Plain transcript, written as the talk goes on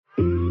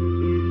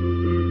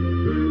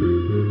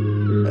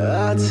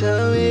Now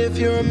tell me if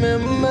you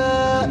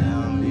remember.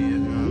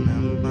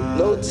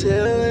 No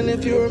telling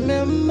if you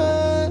remember.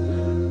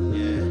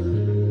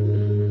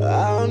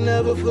 I'll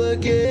never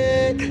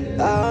forget.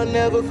 I'll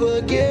never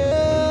forgive.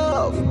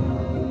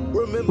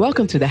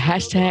 Welcome to the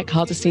hashtag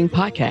Cause a Scene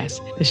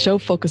podcast. The show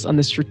focuses on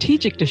the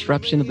strategic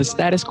disruption of the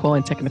status quo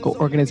in technical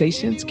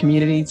organizations,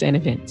 communities, and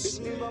events.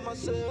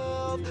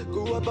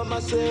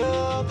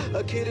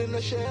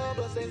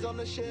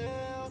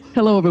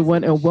 Hello,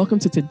 everyone, and welcome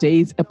to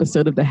today's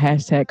episode of the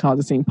hashtag Cause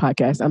a Scene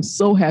podcast. I'm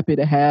so happy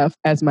to have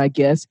as my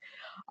guest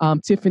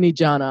Tiffany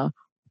Jana.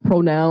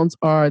 Pronouns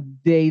are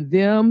they,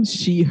 them,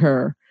 she,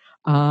 her.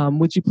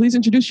 Would you please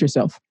introduce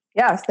yourself?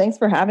 Yes, thanks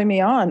for having me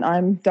on.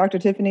 I'm Dr.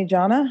 Tiffany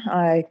Jana.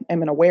 I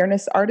am an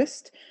awareness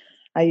artist.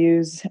 I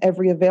use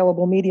every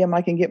available medium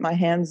I can get my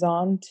hands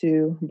on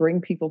to bring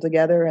people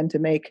together and to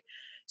make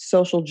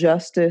social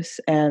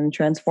justice and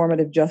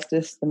transformative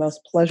justice the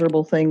most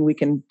pleasurable thing we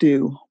can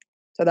do.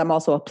 So I'm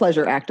also a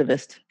pleasure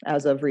activist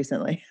as of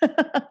recently.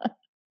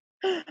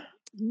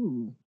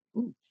 Ooh,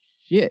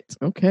 shit.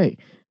 Okay.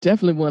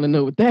 Definitely want to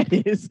know what that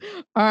is.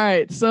 All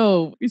right.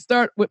 So we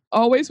start with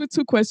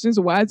two questions.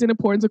 Why is it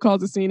important to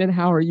cause a scene, and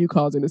how are you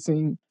causing a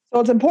scene? So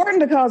it's important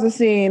to cause a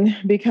scene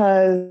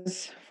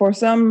because for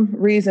some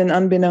reason,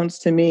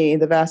 unbeknownst to me,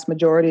 the vast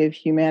majority of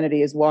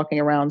humanity is walking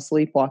around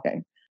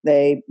sleepwalking.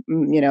 They,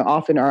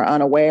 often are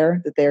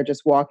unaware that they're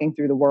just walking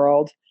through the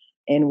world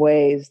in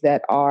ways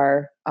that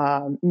are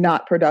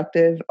not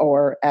productive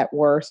or at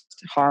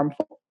worst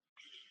harmful.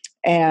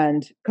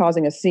 And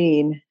causing a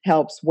scene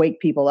helps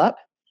wake people up.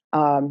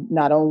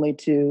 Not only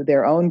to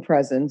their own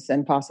presence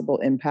and possible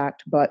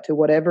impact, but to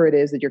whatever it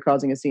is that you're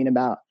causing a scene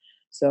about.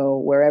 So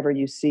wherever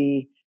you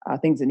see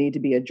things that need to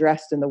be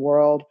addressed in the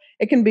world,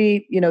 it can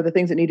be, the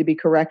things that need to be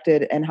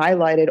corrected and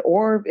highlighted,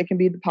 or it can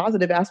be the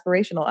positive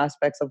aspirational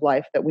aspects of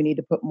life that we need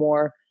to put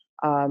more,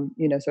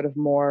 sort of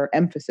more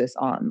emphasis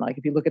on. Like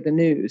if you look at the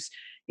news,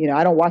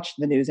 I don't watch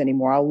the news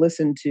anymore. I'll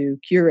listen to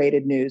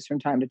curated news from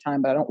time to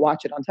time, but I don't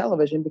watch it on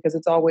television because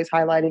it's always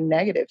highlighting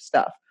negative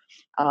stuff.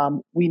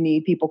 We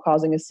need people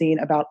causing a scene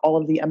about all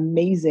of the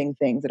amazing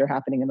things that are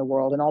happening in the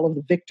world and all of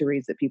the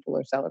victories that people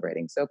are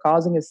celebrating. So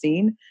causing a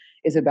scene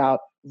is about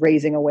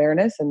raising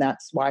awareness, and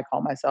that's why I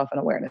call myself an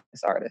awareness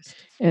artist.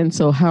 And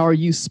so how are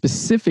you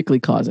specifically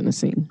causing a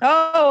scene?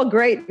 Oh, a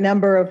great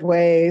number of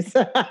ways.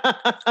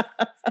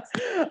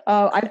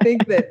 I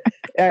think that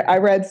I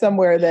read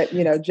somewhere that,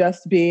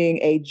 just being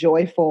a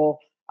joyful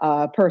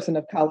person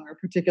of color,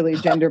 particularly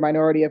gender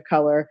minority of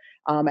color,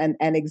 and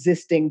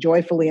existing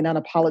joyfully and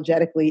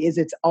unapologetically is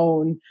its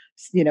own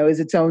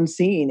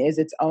scene, is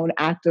its own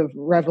act of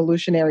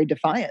revolutionary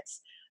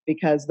defiance,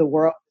 because the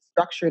world is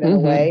structured in a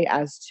way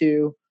as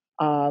to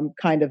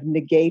kind of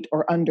negate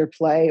or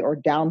underplay or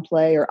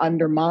downplay or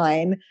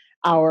undermine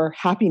our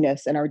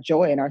happiness and our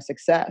joy and our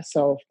success.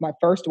 So my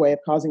first way of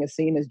causing a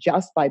scene is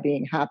just by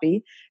being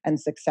happy and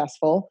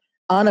successful,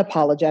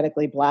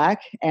 unapologetically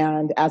Black.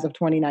 And as of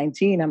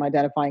 2019, I'm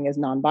identifying as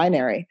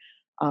non-binary,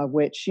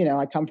 which,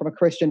 I come from a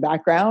Christian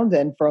background.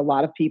 And for a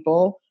lot of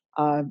people,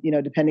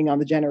 depending on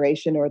the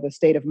generation or the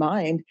state of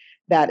mind,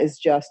 that is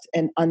just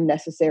an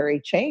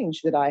unnecessary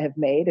change that I have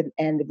made.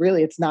 And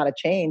really, it's not a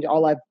change.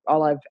 All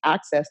I've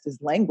accessed is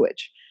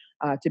language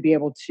to be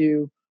able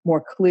to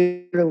more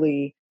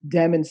clearly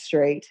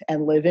demonstrate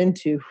and live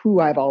into who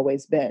I've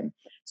always been.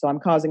 So I'm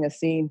causing a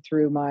scene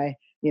through my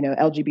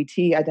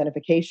LGBT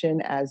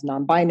identification as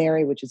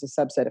non-binary, which is a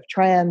subset of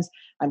trans.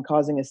 I'm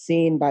causing a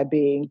scene by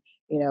being,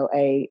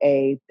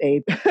 a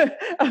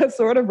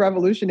sort of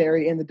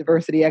revolutionary in the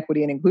diversity,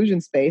 equity, and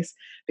inclusion space,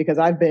 because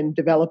I've been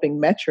developing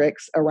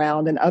metrics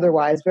around an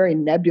otherwise very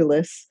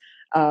nebulous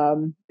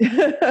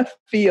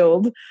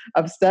field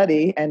of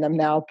study, and I'm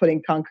now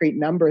putting concrete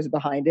numbers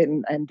behind it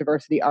and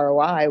diversity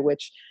ROI,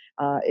 which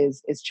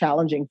is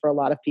challenging for a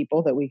lot of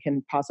people, that we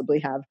can possibly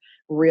have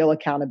real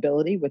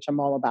accountability, which I'm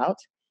all about.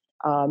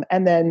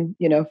 And then,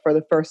 for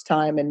the first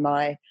time in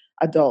my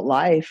adult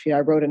life, I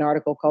wrote an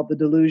article called "The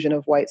Delusion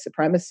of White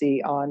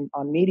Supremacy" on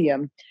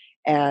Medium.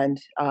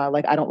 And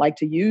I don't like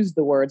to use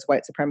the words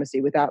white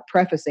supremacy without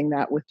prefacing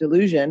that with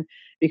delusion,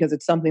 because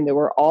it's something that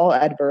we're all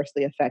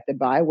adversely affected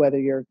by, whether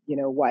you're,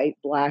 white,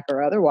 Black,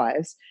 or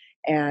otherwise.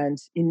 And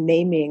in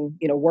naming,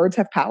 words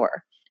have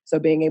power. So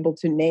being able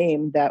to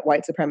name that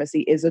white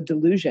supremacy is a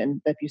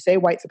delusion. If you say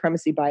white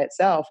supremacy by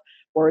itself,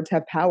 words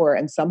have power,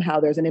 and somehow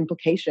there's an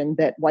implication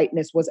that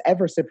whiteness was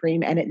ever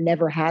supreme, and it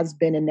never has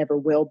been and never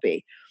will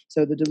be.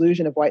 So the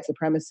delusion of white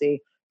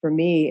supremacy, for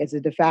me, is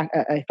an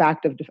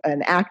act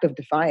of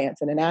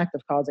defiance and an act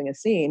of causing a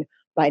scene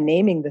by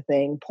naming the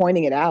thing,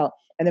 pointing it out,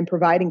 and then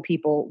providing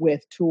people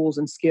with tools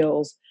and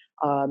skills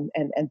and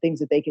things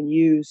that they can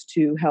use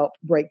to help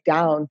break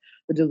down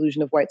the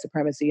delusion of white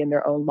supremacy in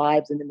their own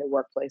lives and in their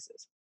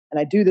workplaces. And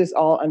I do this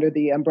all under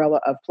the umbrella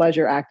of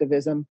pleasure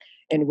activism,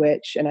 in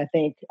which, and I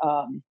think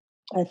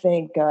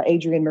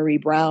Adrienne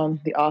Maree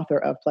Brown, the author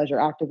of Pleasure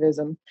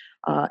Activism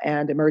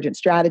and Emergent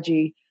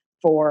Strategy,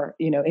 for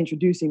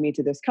introducing me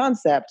to this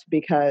concept,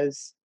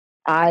 because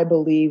I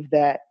believe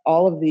that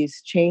all of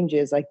these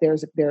changes, like there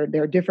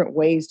are different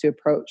ways to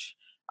approach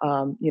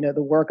the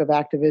work of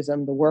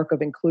activism, the work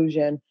of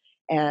inclusion.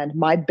 And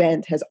my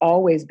bent has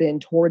always been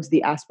towards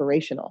the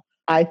aspirational.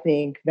 I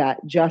think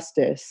that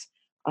justice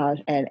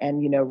and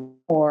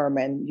reform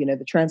and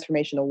the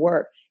transformational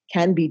work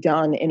can be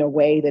done in a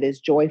way that is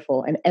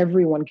joyful, and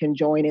everyone can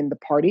join in the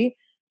party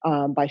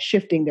by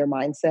shifting their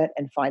mindset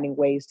and finding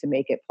ways to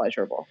make it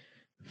pleasurable.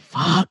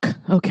 Fuck.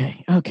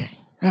 Okay.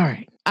 All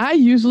right. I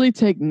usually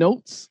take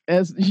notes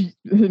as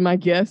my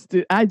guest.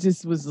 I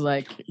just was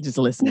like, just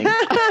listening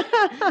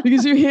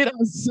because you hit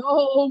on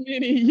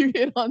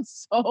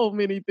so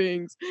many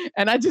things.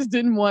 And I just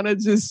didn't want to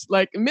just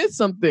like miss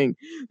something,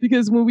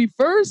 because when we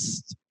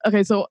first,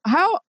 so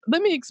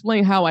let me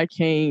explain how I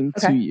came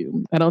to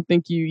you. I don't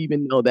think you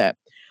even know that.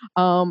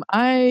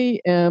 I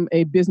am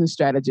a business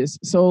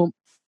strategist. So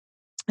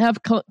I have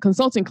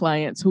consulting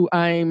clients who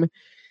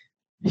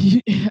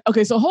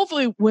so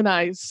hopefully when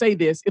I say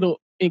this, it'll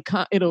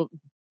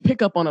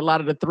pick up on a lot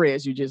of the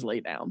threads you just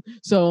laid down.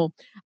 So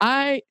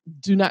I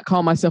do not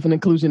call myself an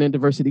inclusion and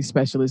diversity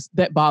specialist.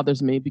 That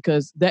bothers me,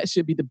 because that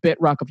should be the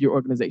bedrock of your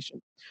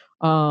organization.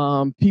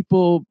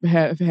 People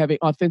having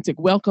authentic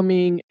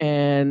welcoming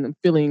and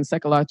feeling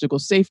psychological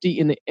safety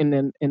in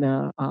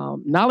a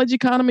knowledge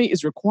economy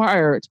is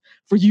required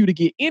for you to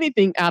get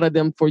anything out of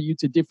them, for you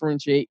to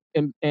differentiate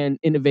and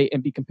innovate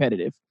and be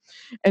competitive.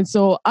 And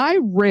so I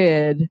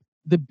read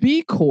the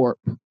B Corp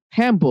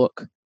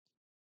handbook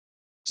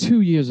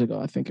 2 years ago,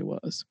 I think it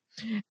was.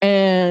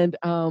 And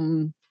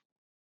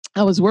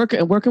I was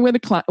working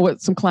with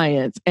some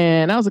clients,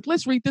 and I was like,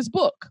 let's read this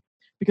book,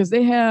 because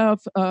they have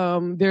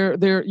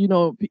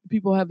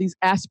people have these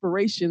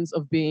aspirations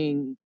of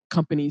being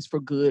companies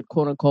for good,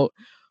 quote unquote,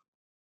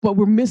 but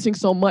we're missing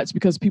so much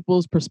because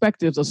people's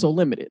perspectives are so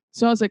limited.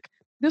 So I was like,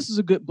 this is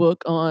a good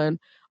book on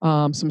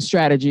some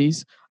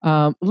strategies.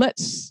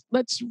 Let's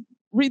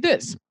read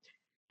this.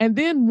 And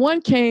then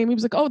one came, he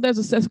was like, oh, there's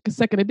a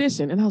second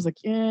edition. And I was like,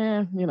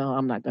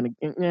 I'm not going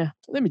to,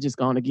 let me just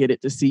go on and get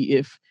it to see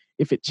if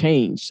it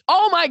changed.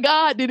 Oh my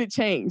God, did it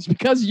change?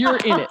 Because you're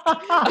in it.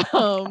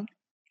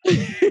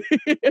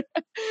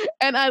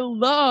 And I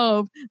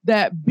love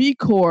that B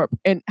Corp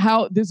and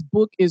how this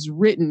book is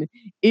written.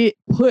 It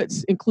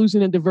puts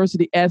inclusion and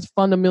diversity as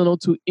fundamental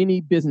to any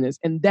business.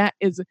 And that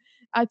is,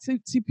 I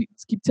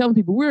keep telling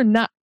people, we're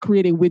not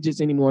creating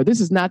widgets anymore.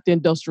 This is not the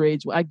industrial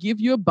age. I give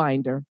you a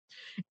binder,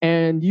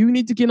 and you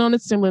need to get on the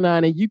assembly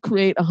line and you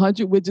create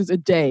 100 widgets a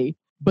day,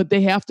 but they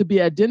have to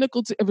be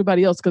identical to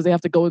everybody else because they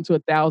have to go into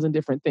 1,000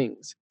 different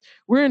things.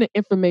 We're in an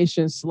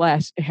information /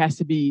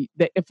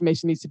 that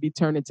information needs to be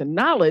turned into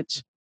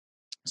knowledge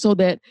so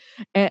that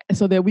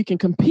we can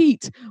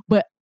compete.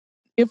 But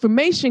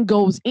information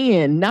goes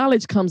in,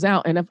 knowledge comes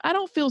out. And if I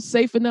don't feel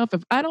safe enough,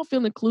 if I don't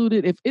feel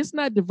included, if it's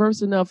not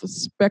diverse enough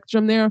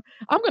spectrum there,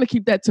 I'm going to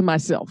keep that to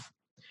myself.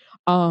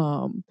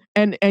 And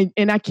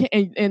I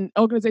can't, and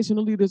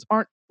organizational leaders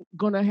aren't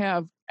going to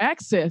have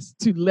access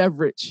to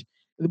leverage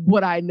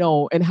what I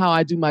know and how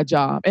I do my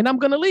job. And I'm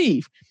going to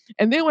leave.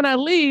 And then when I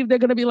leave, they're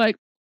going to be like,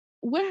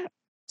 what?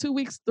 2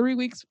 weeks, 3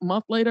 weeks, a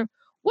month later,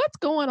 what's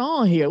going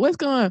on here? What's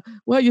going on?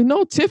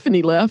 Well,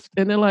 Tiffany left.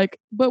 And they're like,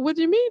 but what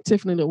do you mean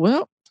Tiffany left?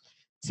 Well,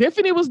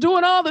 Tiffany was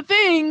doing all the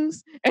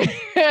things,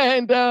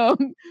 and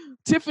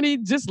Tiffany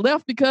just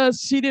left because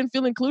she didn't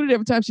feel included.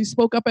 Every time she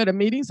spoke up at a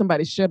meeting,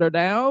 somebody shut her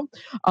down.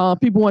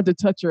 People wanted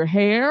to touch her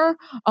hair.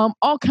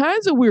 All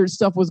kinds of weird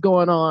stuff was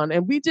going on.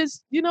 And we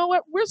just, we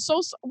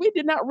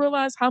did not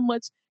realize how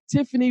much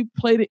Tiffany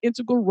played an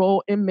integral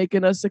role in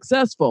making us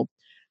successful.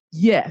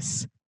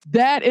 Yes,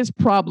 that is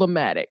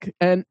problematic.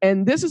 And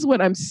this is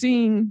what I'm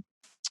seeing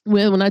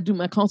when I do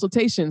my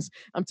consultations.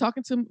 I'm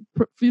talking to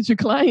future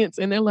clients,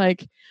 and they're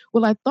like,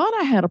 well, I thought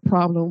I had a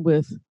problem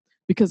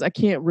because I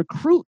can't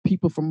recruit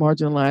people from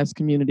marginalized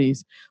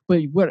communities.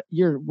 But what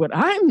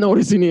I'm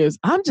noticing is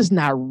I'm just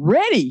not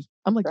ready.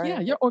 I'm like, yeah,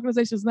 your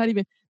organization is not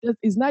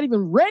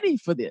even ready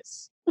for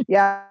this.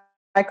 Yeah.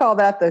 I call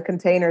that the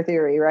container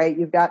theory, right?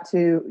 You've got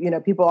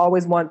to, people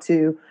always want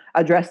to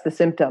address the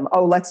symptom.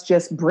 Oh, let's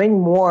just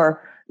bring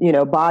more,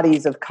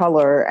 bodies of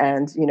color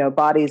and,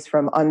 bodies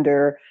from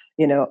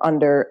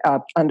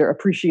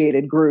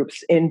underappreciated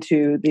groups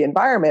into the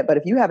environment. But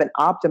if you haven't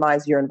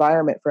optimized your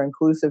environment for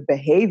inclusive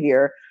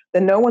behavior,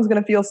 then no one's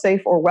going to feel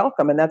safe or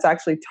welcome. And that's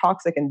actually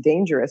toxic and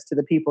dangerous to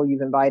the people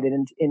you've invited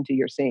into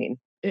your scene.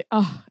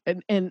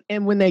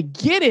 And when they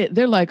get it,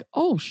 they're like,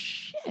 oh,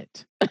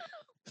 shit.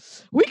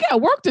 We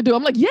got work to do.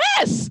 I'm like,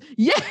 yes.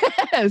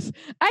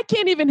 I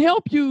can't even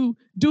help you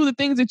do the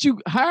things that you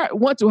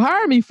want to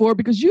hire me for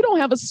because you don't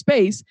have a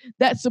space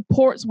that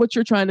supports what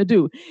you're trying to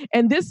do.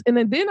 And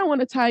then I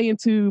want to tie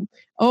into,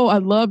 I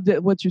love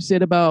what you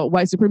said about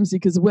white supremacy,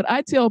 because what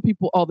I tell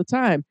people all the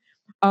time,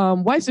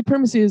 white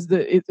supremacy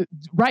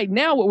right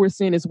now what we're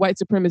seeing is white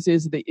supremacy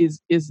is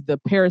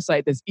the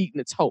parasite that's eating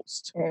its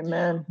host.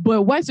 Amen.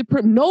 But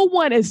no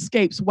one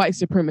escapes white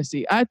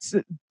supremacy.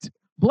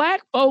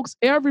 Black folks,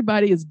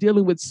 everybody is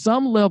dealing with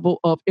some level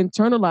of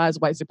internalized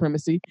white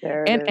supremacy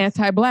and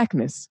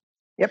anti-Blackness.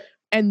 Yep.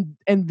 And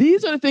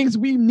these are the things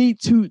we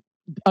need to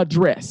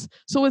address.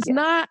 So it's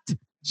not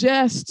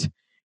just,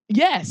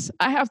 yes,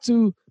 I have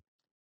to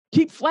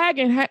keep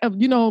flagging,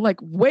 like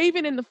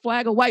waving in the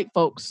flag of white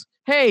folks.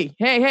 Hey,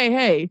 hey, hey,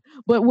 hey.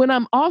 But when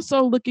I'm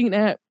also looking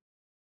at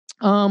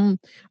um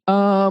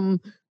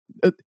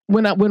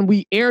when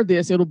we air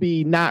this, it'll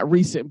be not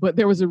recent, but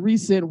there was a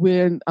recent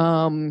when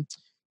what's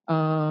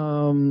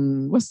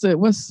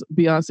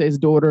Beyonce's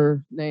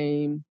daughter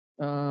name?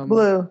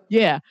 Blue.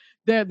 Yeah,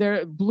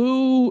 they're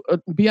Blue,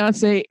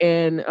 Beyonce,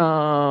 and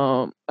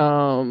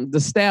the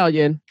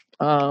Stallion.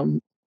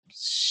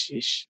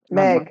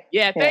 Meg.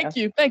 Yeah, thank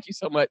you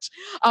so much.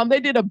 They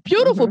did a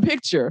beautiful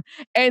picture,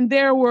 and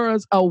there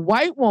was a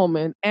white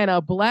woman and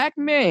a black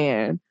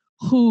man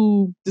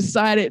who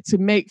decided to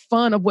make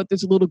fun of what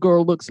this little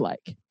girl looks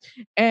like,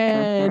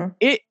 and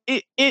it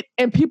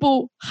and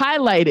people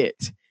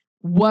highlighted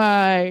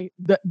why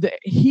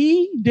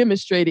he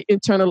demonstrated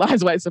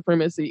internalized white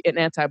supremacy and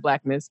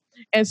anti-blackness,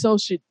 and so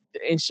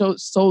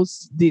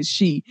did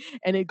she.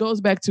 And it goes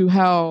back to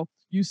how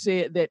you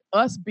said that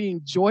us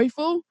being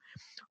joyful,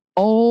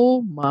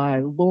 oh my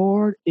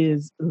Lord,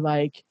 is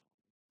like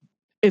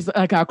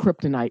our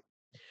kryptonite.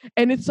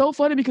 And it's so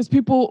funny because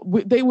people,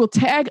 they will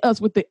tag us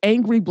with the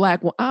angry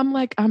black one. I'm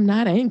like, I'm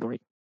not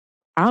angry.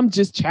 I'm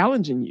just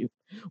challenging you.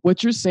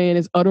 What you're saying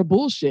is utter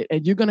bullshit.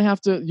 And we're going to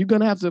have to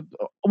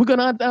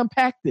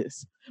unpack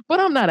this. But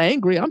I'm not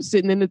angry. I'm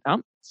sitting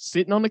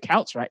on the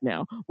couch right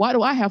now. Why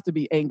do I have to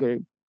be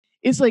angry?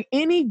 It's like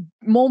any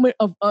moment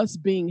of us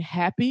being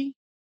happy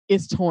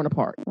is torn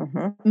apart.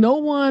 No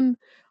one,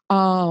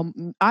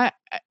 I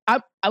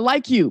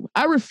like you.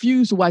 I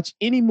refuse to watch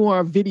any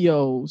more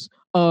videos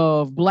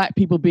of black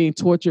people being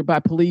tortured by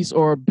police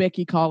or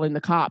Becky calling the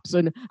cops.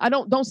 And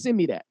don't send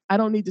me that. I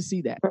don't need to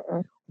see that.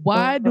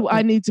 Why do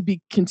I need to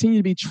continue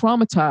to be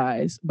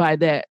traumatized by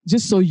that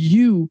just so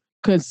you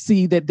could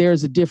see that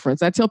there's a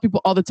difference? I tell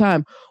people all the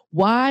time,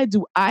 why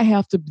do I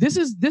have to, this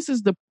is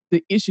the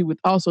issue with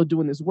also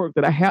doing this work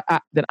that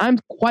that I'm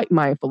quite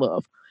mindful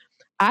of.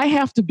 I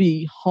have to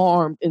be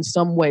harmed in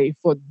some way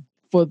for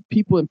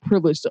people in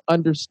privilege to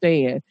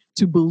understand,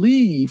 to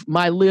believe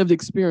my lived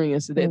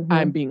experience that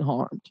I'm being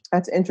harmed.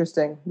 That's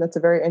interesting. That's a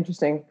very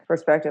interesting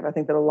perspective. I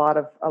think that a lot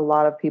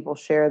of people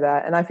share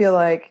that. And I feel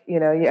like,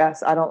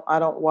 yes, I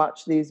don't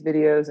watch these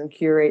videos and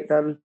curate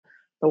them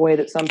the way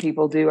that some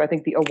people do. I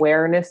think the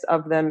awareness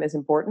of them is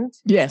important.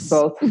 Yes.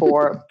 Both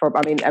for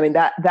I mean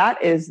that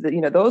is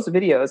those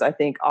videos I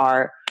think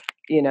are,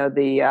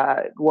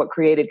 what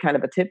created kind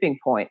of a tipping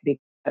point,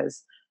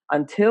 because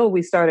until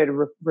we started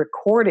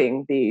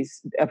recording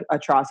these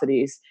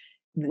atrocities,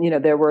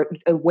 there were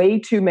way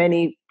too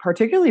many,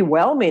 particularly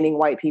well-meaning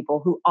white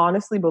people who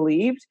honestly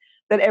believed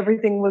that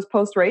everything was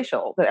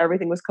post-racial, that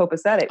everything was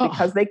copacetic,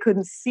 because they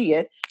couldn't see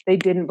it. They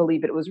didn't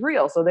believe it was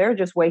real. So they're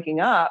just waking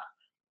up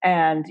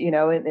and,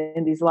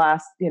 in these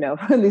last 4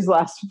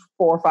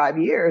 or 5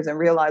 years and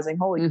realizing,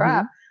 holy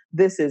crap,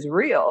 this is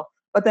real.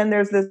 But then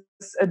there's this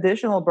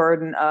additional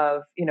burden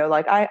of,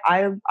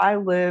 I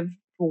live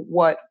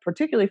what,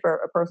 particularly for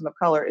a person of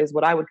color, is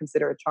what I would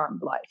consider a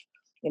charmed life.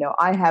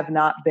 I have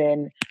not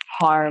been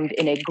harmed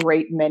in a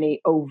great many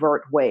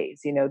overt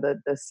ways.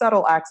 The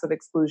subtle acts of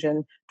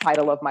exclusion,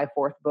 title of my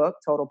 4th book,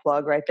 total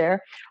plug right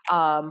there.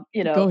 Go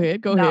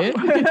ahead.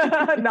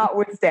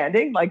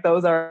 Notwithstanding, like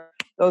those are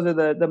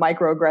the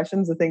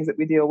microaggressions, the things that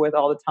we deal with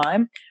all the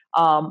time.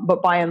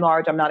 But by and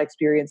large, I'm not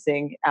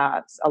experiencing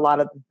a lot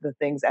of the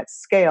things at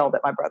scale that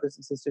my brothers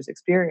and sisters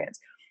experience.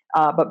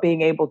 But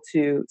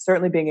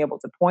certainly being able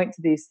to point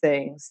to these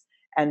things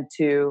and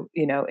to,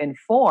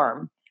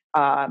 inform,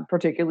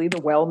 particularly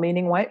the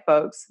well-meaning white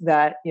folks,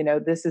 that,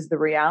 this is the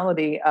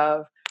reality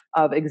of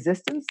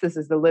existence. This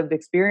is the lived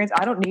experience.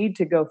 I don't need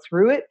to go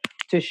through it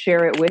to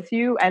share it with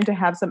you and to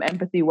have some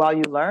empathy while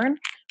you learn.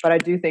 But I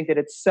do think that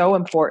it's so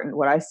important.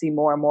 What I see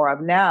more and more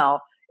of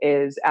now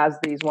is, as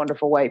these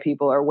wonderful white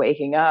people are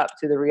waking up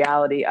to the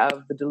reality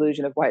of the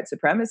delusion of white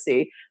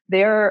supremacy,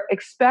 they're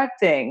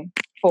expecting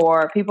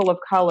for people of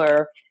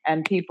color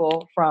and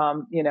people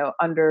from,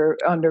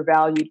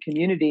 undervalued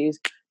communities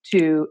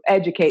to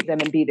educate them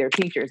and be their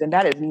teachers. And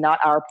that is not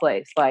our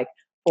place. Like,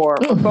 for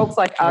folks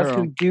like us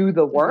who do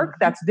the work,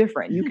 that's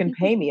different. You can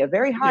pay me a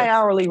very high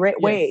hourly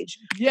wage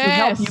to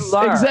help you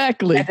learn,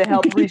 exactly, and to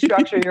help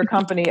restructure your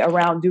company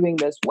around doing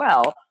this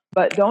well.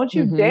 But don't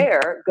you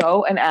dare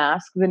go and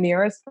ask the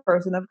nearest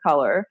person of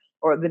color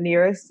or the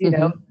nearest,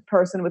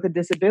 person with a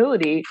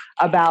disability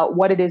about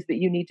what it is that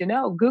you need to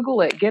know. Google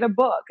it, get a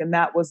book. And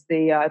that was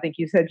I think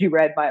you said you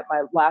read my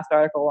last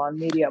article on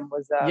Medium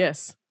was,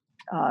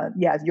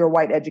 Your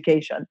White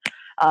Education.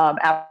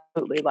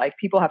 Absolutely. Like,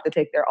 people have to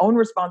take their own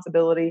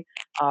responsibility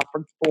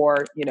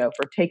for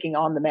taking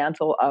on the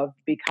mantle of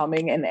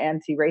becoming an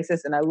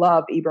anti-racist. And I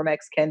love Ibram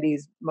X.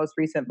 Kendi's most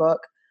recent book,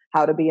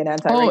 How to Be an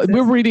Anti-Racist. Oh,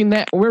 we're reading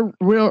that. We're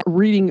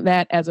reading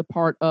that as a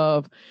part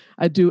of,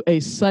 I do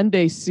a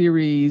Sunday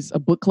series, a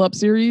book club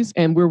series,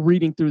 and we're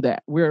reading through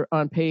that. We're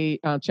on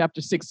chapter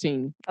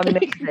 16.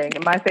 Amazing.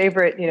 My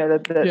favorite,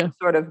 the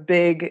sort of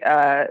big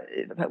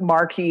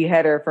marquee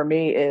header for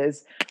me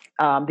is,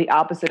 the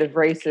opposite of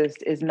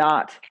racist is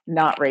not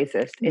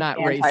racist. It's not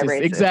anti-racist.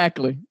 Racist.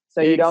 Exactly.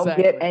 So you don't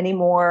get any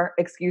more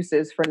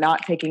excuses for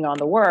not taking on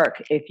the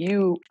work if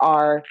you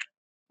are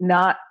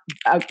not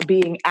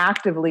being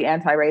actively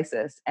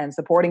anti-racist and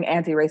supporting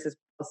anti-racist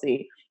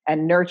policy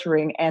and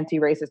nurturing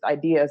anti-racist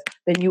ideas,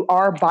 then you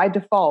are by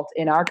default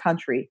in our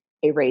country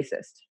a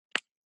racist.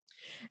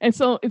 And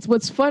so it's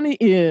what's funny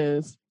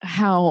is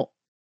how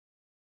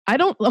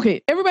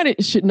everybody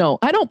should know,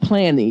 I don't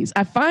plan these.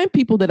 I find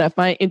people that I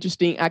find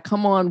interesting. I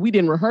come on, we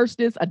didn't rehearse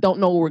this. I don't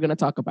know what we're going to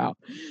talk about.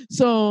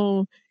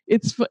 So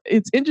it's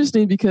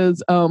interesting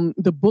because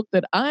the book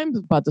that I'm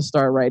about to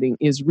start writing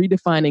is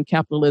Redefining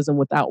Capitalism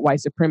Without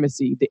White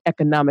Supremacy, The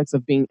Economics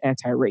of Being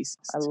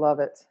Anti-Racist. I love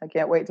it. I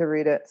can't wait to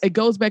read it. It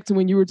goes back to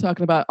when you were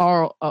talking about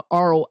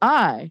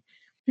ROI.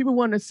 People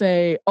want to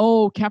say,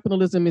 oh,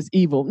 capitalism is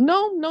evil.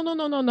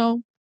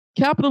 No.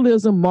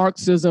 Capitalism,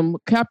 Marxism,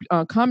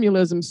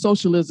 communism,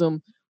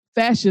 socialism,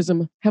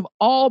 fascism have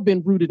all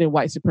been rooted in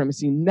white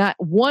supremacy. Not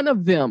one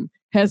of them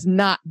has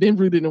not been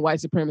rooted in white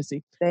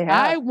supremacy.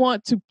 I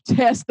want to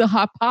test the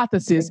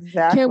hypothesis.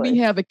 Exactly. Can we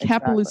have a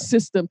capitalist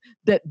system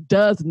that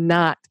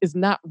is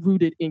not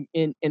rooted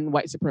in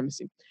white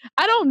supremacy?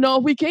 I don't know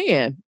if we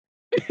can.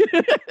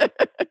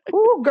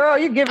 Ooh, girl,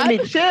 you're giving me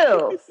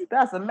chills.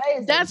 That's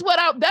amazing. That's what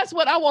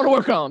I want to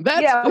work on.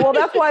 Well,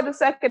 that's why the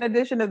second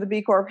edition of the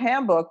B Corp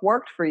Handbook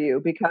worked for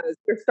you, because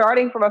you're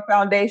starting from a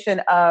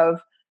foundation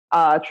of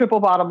triple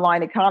bottom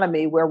line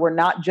economy where we're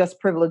not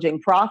just privileging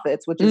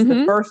profits, which is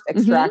the first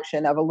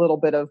extraction of a little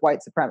bit of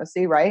white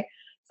supremacy, right?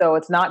 So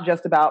it's not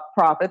just about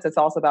profits, it's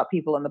also about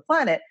people and the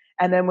planet.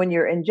 And then when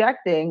you're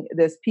injecting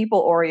this people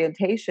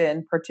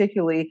orientation,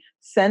 particularly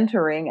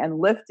centering and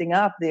lifting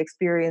up the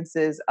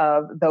experiences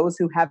of those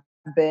who have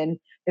been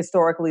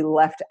historically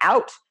left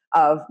out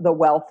of the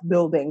wealth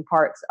building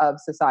parts of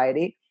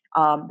society,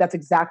 that's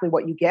exactly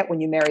what you get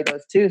when you marry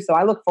those two. So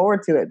I look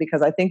forward to it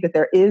because I think that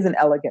there is an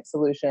elegant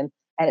solution,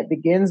 and it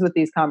begins with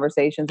these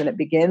conversations, and it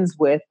begins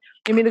with,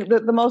 I mean,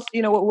 the most,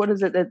 what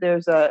is it that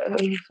there's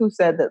who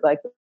said that like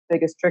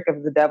biggest trick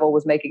of the devil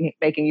was making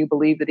you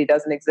believe that he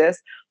doesn't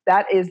exist.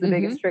 That is the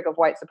biggest trick of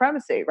white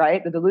supremacy,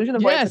 right? The delusion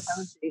of white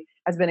supremacy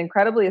has been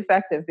incredibly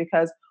effective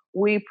because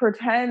we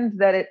pretend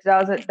that it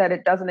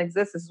doesn't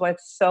exist. This is why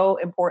it's so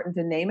important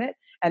to name it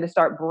and to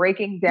start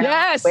breaking down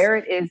where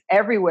it is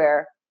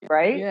everywhere.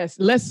 Right? Yes.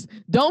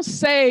 Don't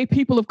say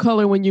people of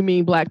color when you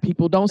mean black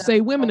people. Don't say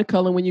women of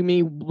color when you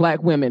mean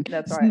black women.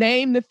 That's right.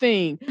 Name the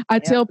thing. I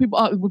tell people,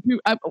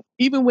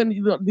 even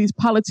when these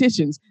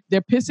politicians,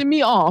 they're pissing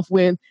me off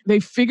when they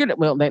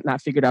they're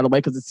not figured out a way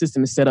because the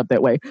system is set up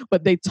that way,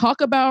 but they talk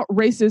about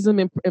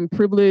racism and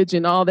privilege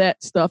and all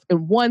that stuff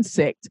in one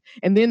sect.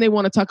 And then they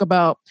want to talk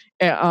about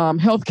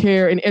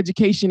healthcare and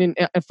education and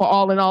for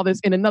all and all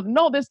this in another.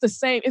 No, it's the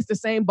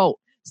same boat.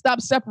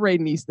 Stop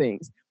separating these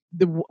things.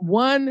 The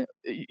one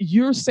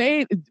you're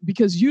saying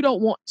because you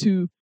don't want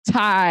to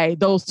tie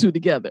those two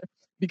together,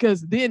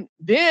 because then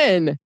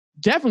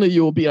definitely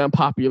you will be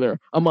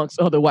unpopular amongst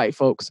other white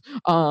folks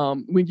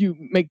when you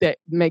make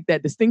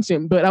that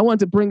distinction. But I want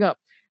to bring up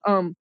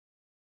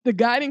the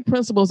guiding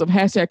principles of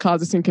hashtag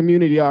Cause This In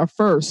Community are: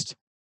 first,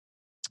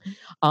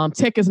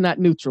 tech is not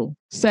neutral.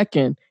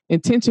 Second,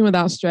 intention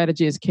without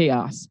strategy is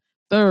chaos.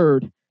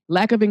 Third,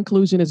 lack of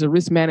inclusion is a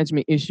risk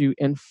management issue.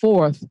 And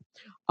fourth,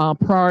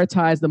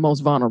 prioritize the most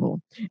vulnerable.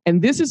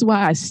 And this is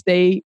why I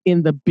stay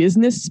in the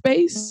business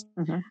space.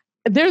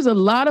 There's a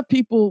lot of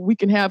people we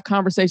can have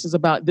conversations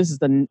about this is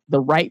the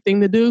right thing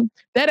to do.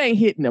 That ain't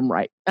hitting them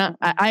right.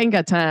 I ain't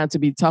got time to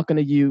be talking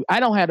to you. I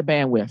don't have the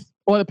bandwidth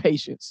or the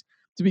patience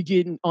to be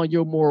getting on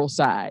your moral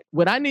side.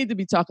 What I need to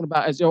be talking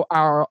about is your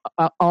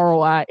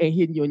ROI and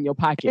hitting you in your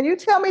pocket. Can you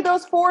tell me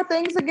those 4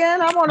 things again?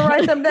 I want to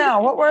write them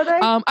down. What were they?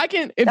 I'm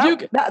going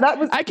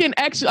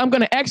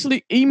to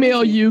actually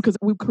email you because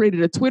we've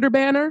created a Twitter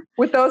banner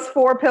with those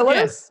 4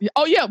 pillars. Yes.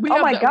 Oh yeah.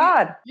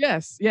 God.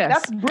 Yes.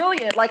 That's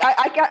brilliant. Like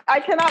I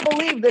cannot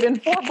believe that in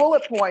 4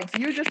 bullet points,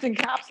 you just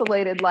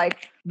encapsulated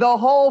like the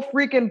whole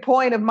freaking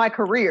point of my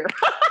career.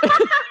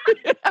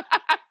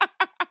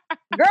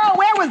 Girl,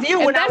 where was you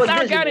when I was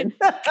visioning?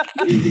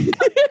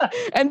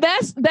 And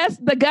that's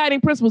the guiding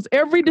principles.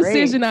 Every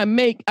decision I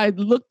make, I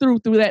look through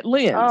that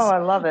lens. Oh, I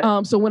love it.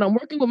 So when I'm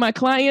working with my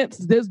clients,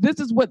 this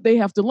is what they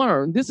have to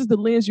learn. This is the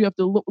lens you have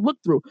to look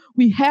through.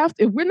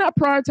 If we're not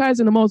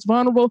prioritizing the most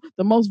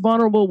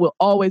vulnerable will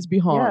always be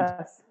harmed.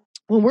 Yes.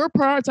 When we're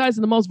prioritizing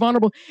the most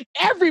vulnerable,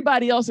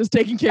 everybody else is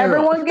taken care of.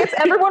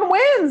 Everyone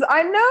wins.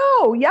 I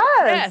know.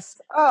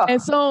 Yes. Oh.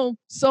 And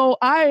so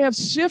I have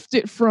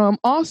shifted from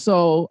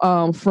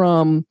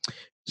from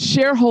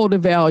shareholder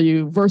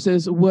value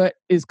versus what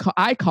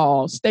I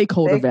call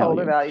stakeholder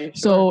value. Sure.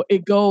 So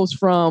it goes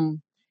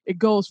from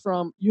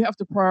you have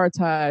to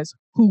prioritize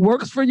who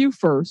works for you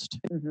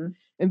first,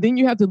 and then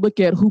you have to look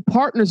at who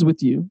partners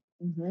with you.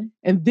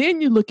 And then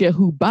you look at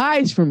who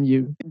buys from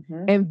you.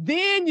 And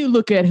then you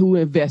look at who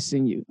invests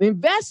in you. The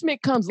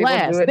investment comes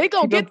last. They're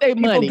going to get their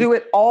money. People do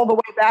it all the way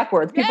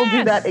backwards. People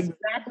do that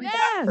exactly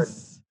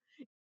backwards.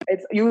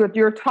 It's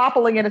you're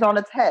toppling it on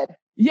its head.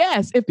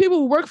 Yes. If people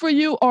who work for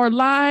you are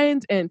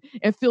aligned and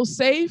feel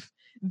safe,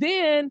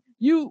 then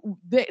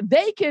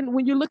they can,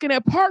 when you're looking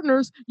at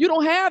partners, you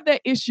don't have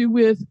that issue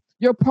with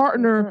your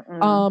partner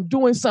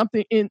doing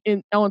something in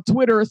on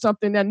Twitter or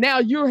something that now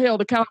you're held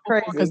accountable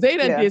for because they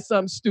done did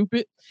something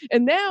stupid.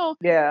 And now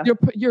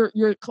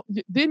you're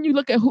then you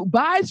look at who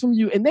buys from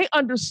you and they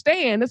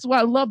understand. That's why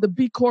I love the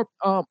B Corp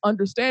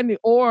understanding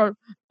or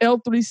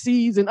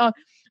L3Cs and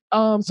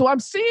so I'm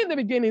seeing the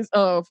beginnings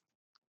of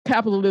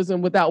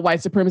capitalism without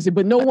white supremacy,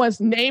 but no one's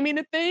naming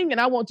the thing,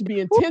 and I want to be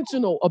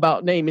intentional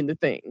about naming the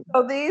thing.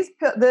 So this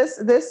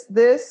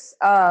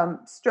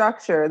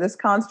structure, this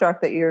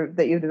construct that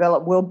you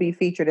developed will be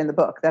featured in the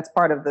book. That's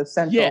part of the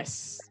central.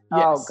 Yes.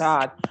 Oh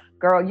God,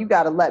 girl, you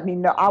got to let me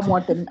know. I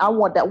want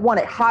that one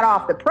it hot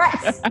off the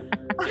press.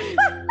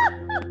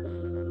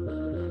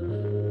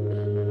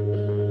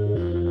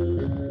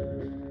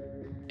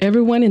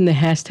 Everyone in the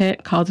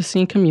hashtag Cause the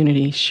Scene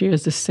community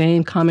shares the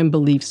same common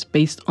beliefs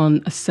based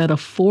on a set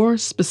of 4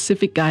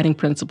 specific guiding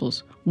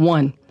principles.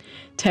 1,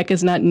 tech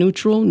is not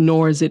neutral,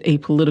 nor is it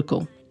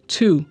apolitical.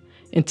 2,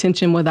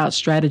 intention without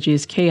strategy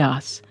is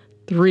chaos.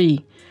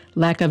 3,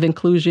 lack of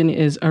inclusion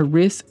is a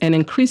risk and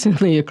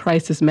increasingly a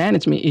crisis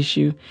management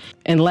issue.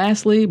 And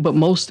lastly, but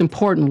most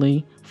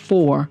importantly,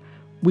 4,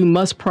 we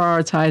must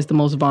prioritize the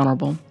most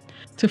vulnerable.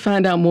 To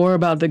find out more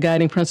about the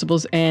guiding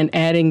principles and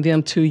adding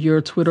them to your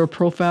Twitter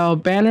profile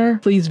banner,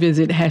 please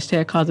visit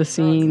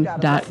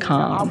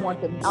 #CauseTheScene.com.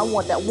 I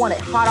want that one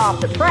it hot off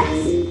the press.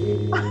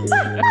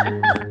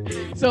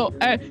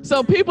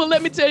 So people,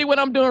 let me tell you what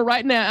I'm doing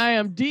right now. I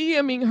am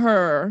DMing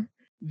her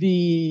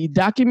the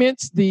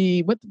documents,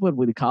 the what would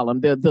we call them?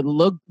 The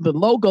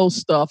logo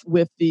stuff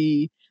with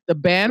the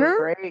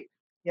banner. Great.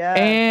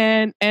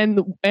 Yeah.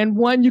 And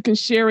one you can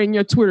share in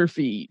your Twitter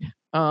feed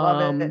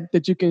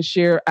that you can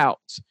share out.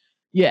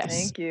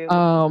 Yes. Thank you.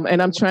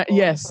 And I'm trying.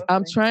 Yes,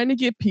 I'm trying to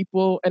get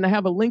people, and I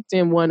have a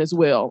LinkedIn one as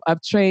well.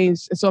 I've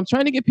changed, so I'm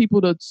trying to get people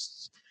to,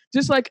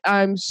 just like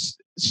I'm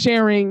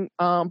sharing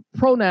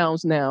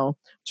pronouns now,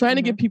 trying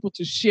to get people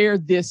to share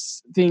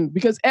this thing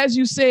because, as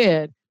you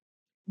said,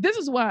 this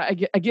is why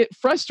I get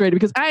frustrated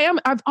because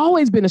I've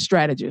always been a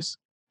strategist.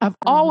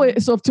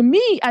 So to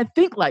me, I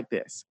think like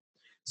this.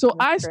 So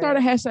I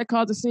started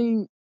 #Cause the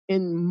Scene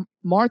in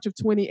March of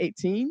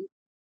 2018.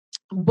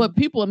 But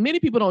many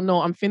people don't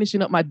know I'm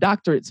finishing up my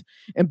doctorates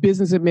in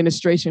business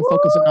administration,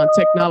 focusing on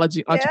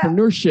technology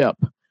entrepreneurship.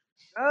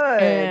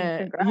 Good.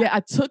 And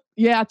I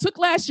took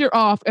last year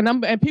off,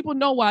 and people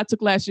know why I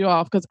took last year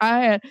off because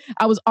I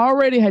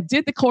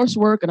did the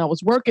coursework and I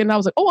was working. And I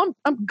was like,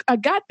 I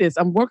got this.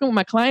 I'm working with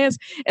my clients,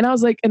 and I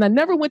was like, and I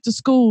never went to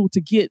school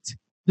to get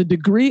the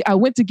degree. I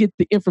went to get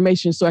the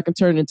information so I can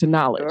turn it into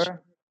knowledge.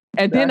 Sure.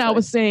 And then I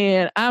was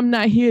saying, I'm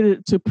not here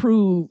to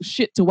prove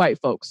shit to white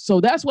folks. So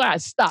that's why I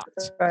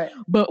stopped. Right.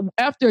 But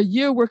after a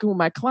year working with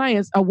my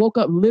clients, I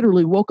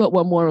literally woke up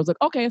one morning. I was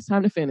like, okay, it's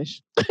time to finish.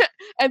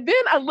 And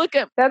then I look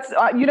at... That's,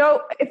 I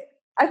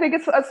think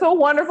it's so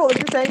wonderful that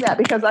you're saying that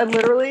because I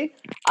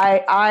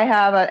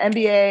have an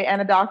MBA and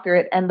a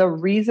doctorate. And the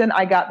reason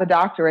I got the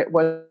doctorate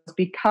was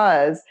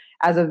because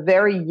as a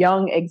very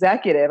young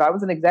executive, I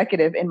was an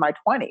executive in my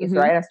 20s,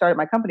 right? I started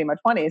my company in my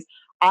 20s.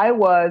 I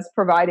was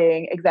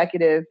providing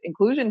executive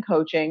inclusion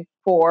coaching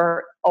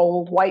for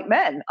old white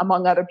men,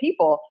 among other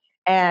people.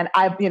 And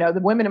the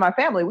women in my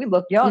family, we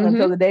look young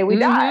until the day we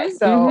die.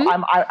 So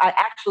I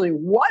actually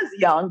was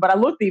young, but I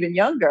looked even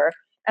younger.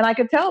 And I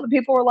could tell that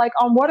people were like,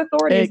 on what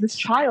authority is this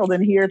child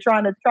in here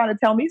trying to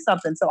tell me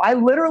something? So I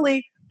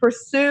literally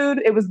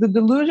pursued, it was the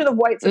delusion of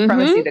white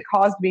supremacy that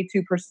caused me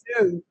to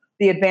pursue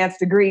the advanced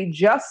degree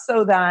just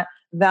so that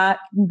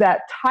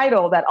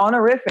title, that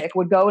honorific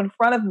would go in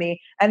front of me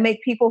and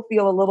make people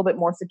feel a little bit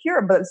more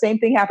secure. But the same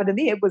thing happened to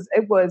me. It was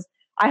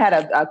I had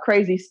a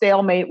crazy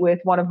stalemate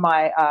with one of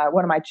my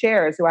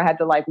chairs who I had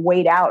to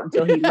wait out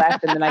until he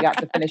left, and then I got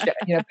to finish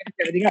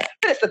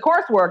the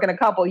coursework in a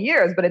couple of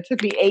years, but it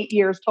took me 8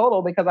 years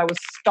total because I was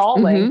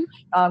stalling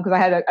because I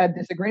had a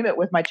disagreement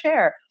with my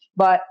chair.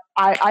 But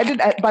I did.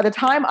 By the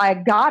time I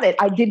got it,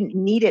 I didn't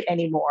need it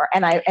anymore,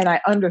 and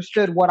I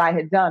understood what I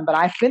had done. But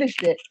I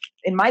finished it.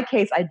 In my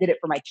case, I did it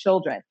for my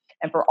children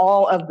and for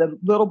all of the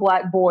little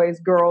Black boys,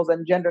 girls,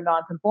 and gender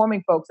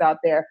nonconforming folks out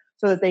there,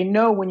 so that they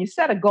know when you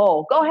set a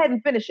goal, go ahead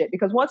and finish it.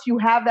 Because once you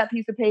have that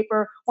piece of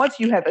paper, once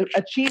you have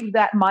achieved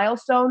that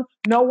milestone,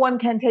 no one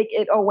can take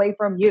it away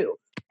from you.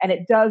 And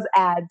it does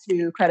add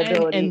to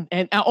credibility.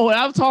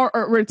 I've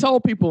already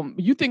told people,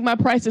 you think my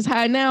price is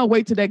high now?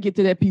 Wait till that get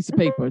to that piece of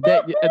paper.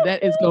 that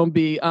is going to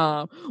be.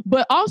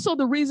 But also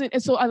the reason,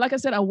 and so like I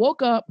said, I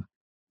woke up,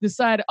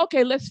 decided,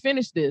 okay, let's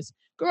finish this.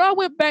 Girl, I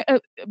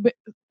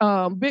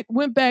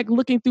went back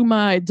looking through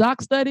my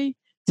doc study.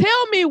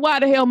 Tell me why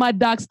the hell my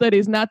doc study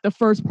is not the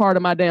first part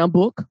of my damn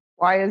book.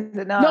 Why is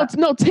it not?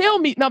 No, tell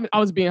me. No, I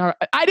was being hard.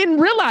 I didn't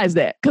realize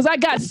that because I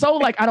got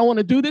so I don't want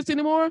to do this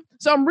anymore.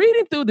 So I'm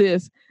reading through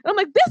this. And I'm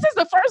like, this is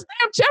the first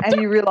damn chapter.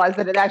 And you realize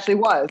that it actually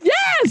was.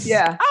 Yes.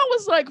 Yeah. I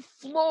was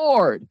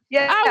floored.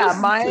 Yeah.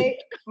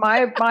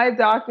 My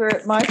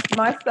doctorate,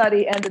 my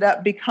study ended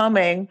up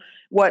becoming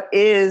what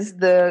is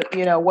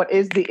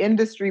the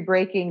industry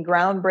breaking,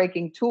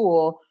 groundbreaking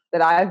tool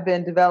that I've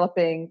been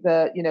developing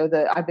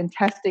I've been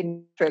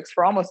testing tricks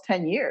for almost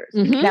 10 years.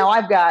 Mhm. Now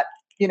I've got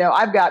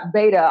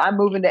beta, I'm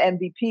moving to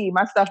MVP.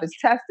 My stuff is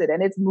tested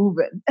and it's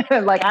moving.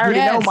 Like I already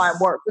know my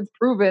Yes. work. It's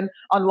proven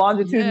on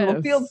longitudinal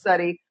Yes. field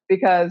study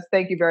because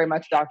thank you very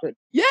much, doctor.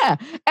 Yeah.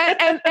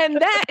 And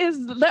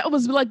that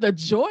was like the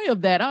joy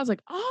of that. I was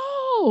like,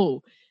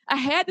 oh, I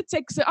had to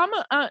take, so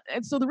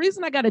and so the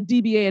reason I got a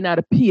DBA and not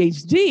a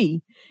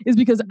PhD is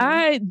because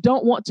I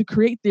don't want to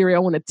create theory. I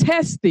want to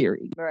test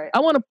theory. Right. I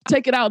want to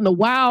take it out in the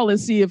wild and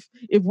see if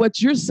what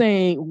you're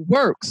saying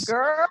works.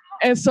 Girl.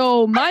 And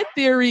so my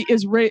theory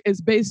is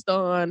based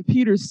on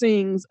Peter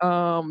Singh's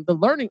the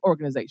Learning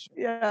Organization,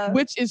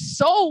 which is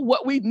so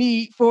what we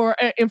need for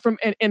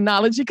in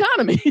knowledge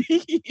economy.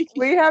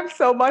 We have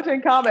so much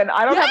in common.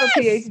 I don't have a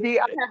PhD.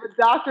 I have a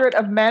doctorate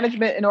of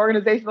management and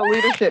organizational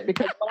leadership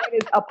because mine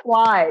is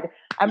applied.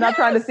 I'm not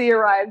trying to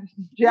theorize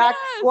jack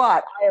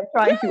squat. I am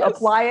trying to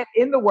apply it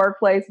in the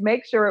workplace,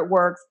 make sure it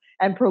works,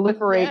 and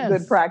proliferate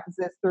good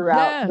practices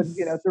throughout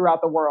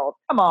throughout the world.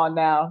 Come on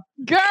now,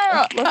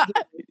 girl.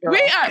 We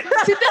are.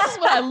 See, this is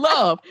what I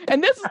love,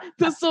 and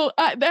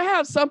there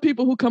have some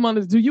people who come on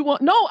and do you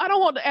want? No, I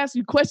don't want to ask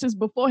you questions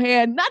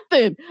beforehand.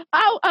 Nothing.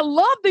 I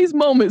love these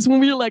moments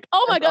when we're like,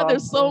 oh my God,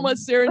 there's so much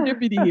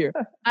serendipity here.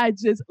 I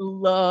just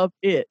love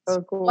it.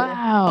 So cool.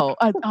 Wow.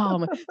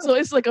 So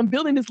it's like I'm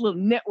building this little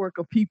network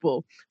of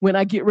people. When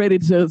I get ready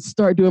to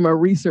start doing my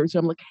research,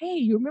 I'm like, hey,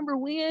 you remember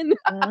when?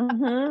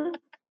 I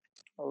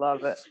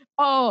love it.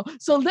 Oh,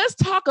 so let's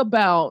talk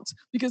about,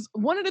 because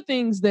one of the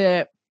things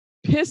that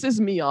pisses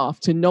me off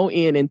to no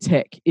end in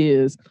tech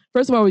is,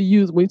 first of all,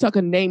 when we talk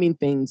of naming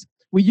things,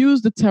 we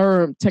use the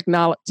term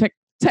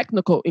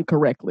technical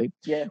incorrectly.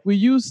 Yeah. We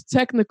use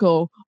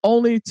technical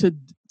only to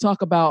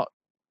talk about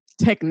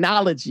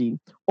technology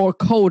or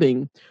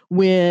coding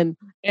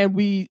and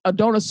we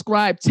don't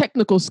ascribe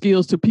technical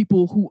skills to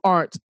people who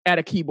aren't at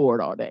a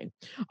keyboard all day.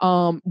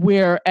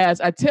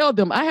 Whereas I tell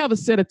them I have a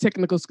set of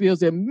technical skills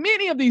that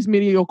many of these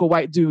mediocre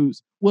white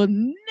dudes will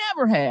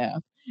never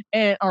have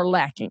and are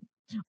lacking.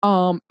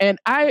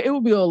 It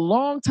will be a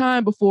long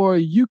time before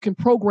you can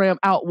program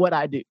out what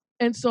I do.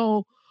 And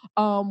so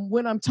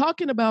when I'm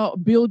talking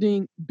about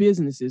building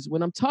businesses,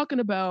 when I'm talking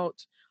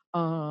about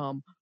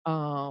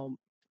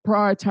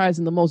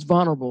prioritizing the most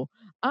vulnerable,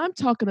 I'm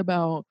talking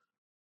about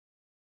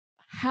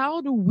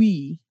how do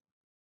we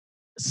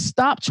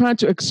stop trying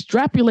to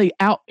extrapolate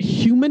out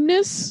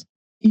humanness,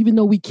 even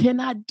though we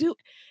cannot do.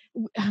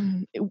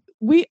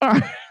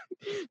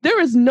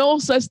 There is no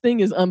such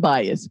thing as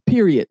unbiased,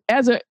 period.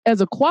 As a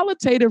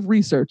qualitative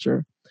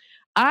researcher,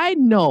 I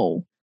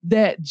know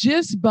that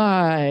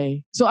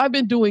so I've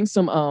been doing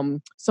some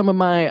of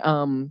my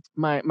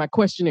my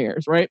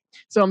questionnaires, right?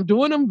 So I'm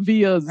doing them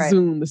via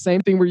Zoom, the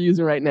same thing we're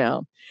using right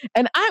now.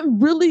 And I'm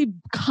really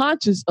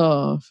conscious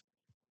of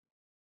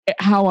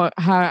how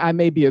I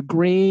may be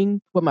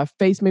agreeing, what my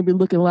face may be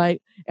looking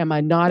like, am I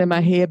nodding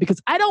my head?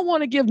 Because I don't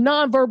want to give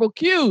nonverbal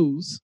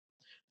cues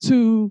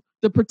to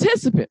the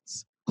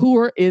participants who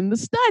are in the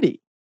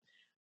study.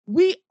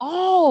 We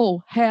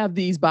all have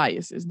these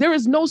biases. There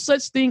is no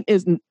such thing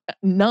as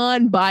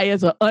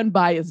non-biased or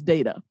unbiased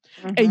data.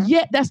 Mm-hmm. And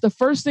yet that's the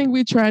first thing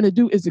we're trying to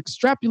do is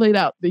extrapolate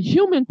out the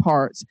human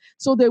parts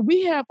so that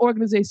we have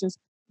organizations,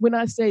 when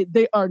I say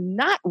they are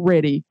not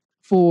ready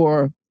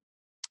for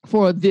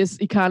this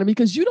economy,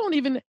 because you don't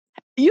even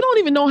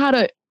know how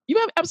to, you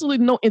have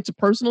absolutely no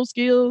interpersonal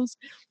skills.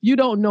 You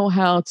don't know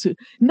how to,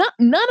 none of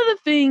the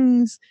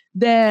things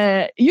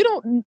that you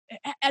don't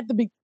at the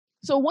beginning.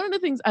 So one of the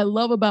things I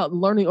love about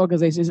learning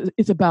organizations is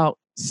it's about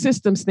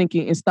systems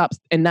thinking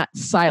and not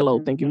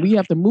silo thinking. We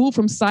have to move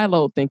from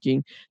silo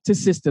thinking to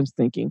systems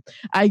thinking.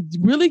 I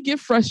really get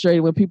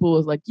frustrated when people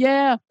are like,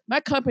 yeah, my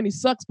company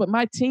sucks, but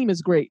my team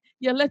is great.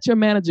 Yeah, let your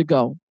manager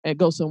go and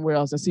go somewhere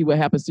else and see what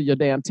happens to your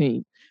damn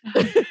team.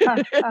 Oh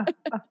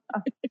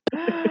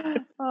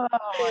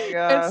my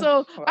God. And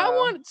so wow. I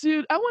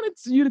wanted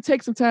you to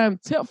take some time.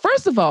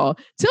 First of all,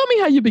 tell me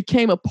how you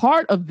became a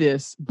part of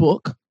this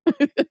book.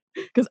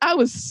 Because I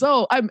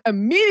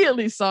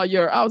immediately saw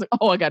I was like,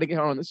 oh, I got to get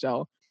her on the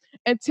show.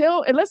 And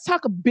let's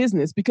talk of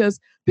business, because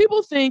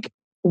people think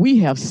we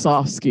have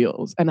soft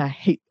skills, and I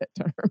hate that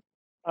term.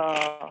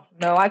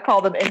 No, I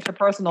call them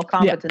interpersonal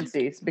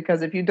competencies,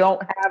 because if you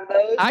don't have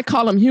those, I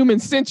call them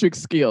human-centric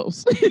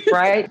skills.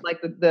 Right?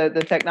 Like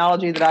the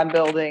technology that I'm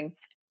building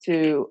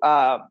to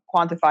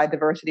quantify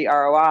diversity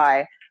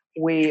ROI,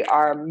 we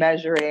are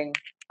measuring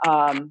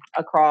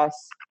across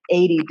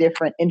 80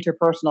 different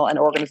interpersonal and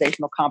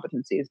organizational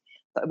competencies.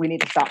 We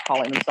need to stop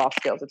calling them soft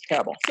skills. It's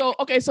terrible.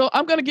 So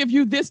I'm going to give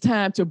you this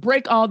time to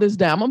break all this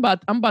down. I'm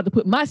about to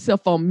put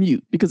myself on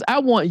mute because I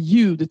want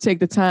you to take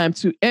the time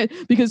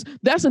because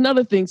that's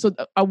another thing. So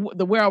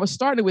where I was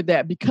starting with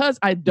that, because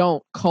I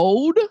don't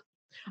code,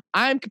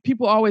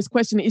 people always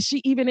question, is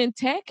she even in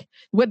tech?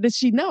 What does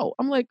she know?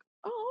 I'm like,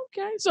 oh,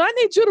 okay. So I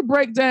need you to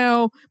break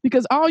down,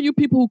 because all you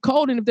people who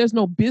code, and if there's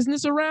no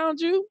business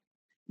around you,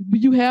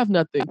 you have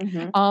nothing.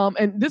 Mm-hmm.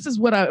 And this is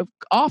what I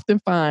often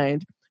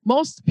find.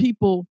 Most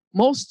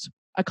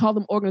I call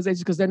them organizations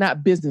because they're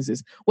not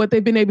businesses. What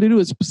they've been able to do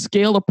is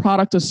scale a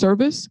product or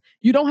service.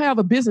 You don't have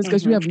a business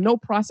because you have no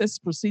process,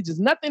 procedures,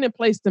 nothing in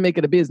place to make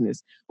it a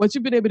business. What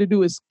you've been able to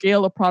do is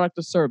scale a product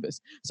or service.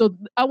 So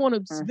I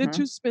want to let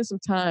you spend some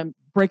time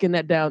breaking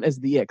that down as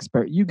the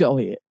expert. You go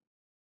ahead.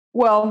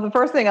 Well, the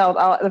first thing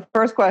the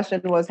first question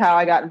was how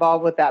I got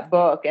involved with that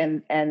book,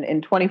 and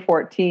in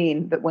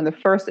 2014, when the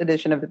first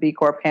edition of the B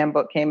Corp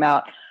Handbook came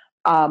out,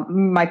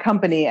 my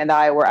company and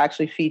I were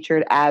actually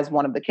featured as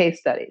one of the case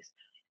studies.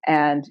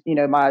 And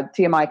my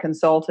TMI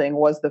Consulting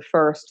was the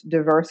first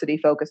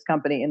diversity-focused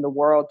company in the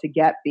world to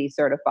get B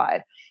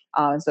certified.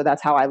 So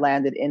that's how I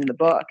landed in the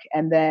book.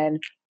 And then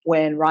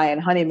when Ryan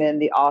Honeyman,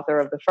 the author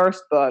of the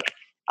first book,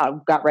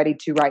 got ready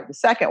to write the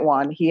second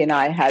one, he and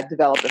I had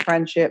developed a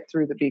friendship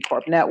through the B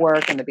Corp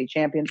Network and the B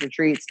Champions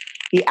retreats.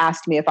 He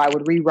asked me if I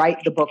would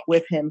rewrite the book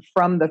with him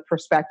from the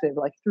perspective,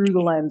 like through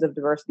the lens of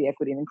diversity,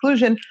 equity, and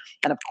inclusion.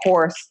 And of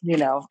course,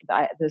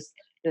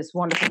 this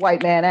wonderful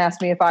white man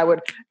asked me if I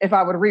would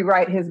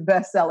rewrite his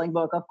best-selling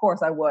book. Of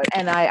course I would.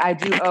 And I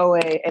do owe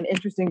an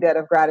interesting debt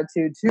of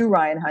gratitude to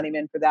Ryan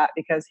Honeyman for that,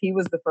 because he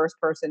was the first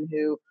person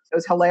it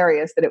was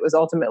hilarious that it was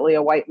ultimately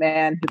a white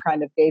man who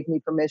kind of gave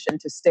me permission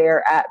to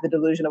stare at the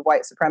delusion of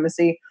white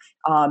supremacy,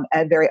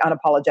 and very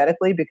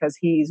unapologetically, because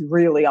he's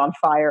really on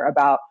fire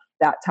about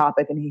that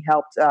topic. And he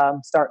helped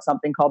start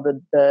something called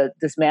the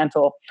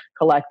Dismantle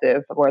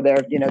Collective, where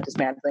they're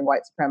dismantling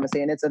white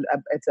supremacy. And it's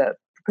a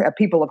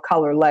people of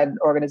color led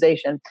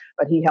organization,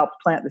 but he helped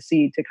plant the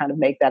seed to kind of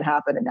make that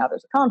happen. And now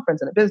there's a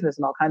conference and a business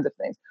and all kinds of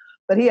things.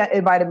 But he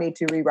invited me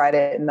to rewrite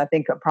it. And I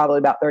think probably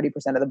about 30%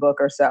 of the book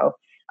or so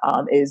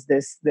is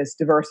this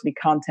diversity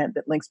content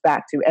that links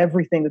back to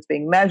everything that's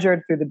being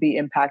measured through the B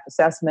Impact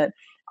Assessment,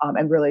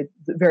 and really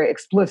very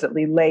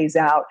explicitly lays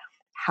out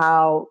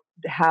how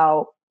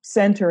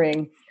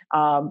centering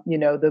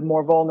the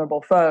more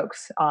vulnerable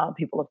folks,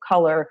 people of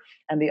color,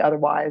 and the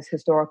otherwise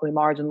historically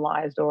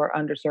marginalized or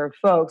underserved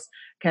folks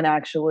can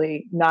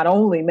actually not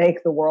only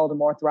make the world a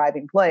more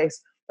thriving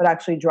place, but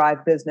actually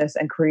drive business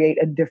and create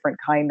a different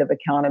kind of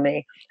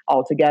economy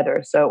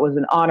altogether. So it was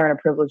an honor and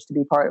a privilege to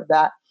be part of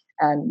that.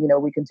 And,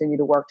 we continue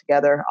to work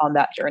together on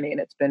that journey, and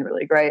it's been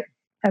really great.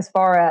 As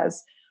far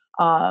as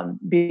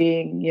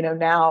being,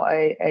 now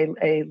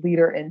a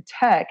leader in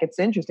tech, it's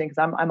interesting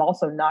because I'm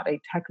also not a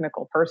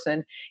technical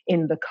person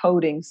in the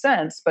coding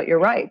sense, but you're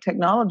right.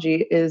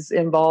 Technology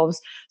involves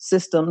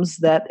systems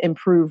that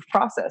improve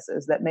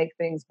processes, that make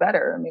things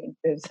better. I mean,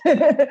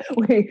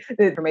 the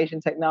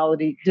information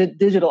technology,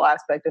 digital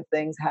aspect of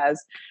things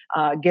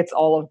gets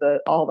all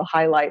the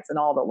highlights and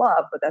all the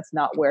love, but that's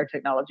not where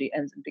technology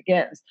ends and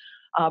begins.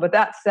 But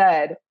that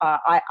said,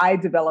 I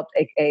developed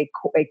a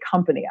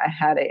company. I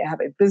have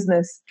a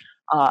business.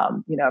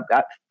 I've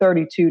got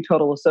 32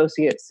 total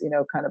associates,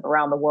 kind of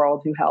around the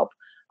world who help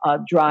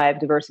drive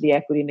diversity,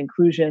 equity, and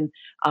inclusion,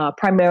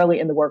 primarily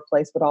in the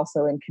workplace, but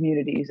also in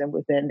communities and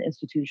within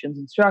institutions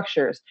and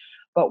structures.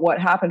 But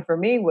what happened for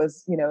me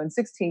was, in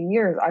 16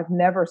 years, I've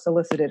never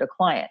solicited a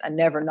client. I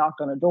never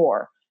knocked on a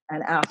door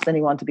and asked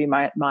anyone to be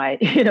my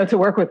to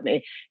work with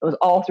me. It was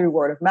all through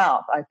word of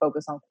mouth. I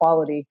focus on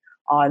quality,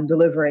 on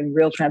delivering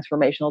real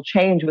transformational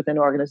change within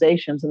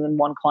organizations, and then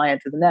one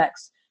client to the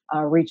next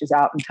reaches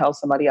out and tells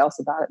somebody else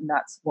about it, and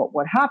that's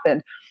what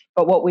happened.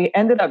 But what we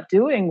ended up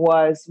doing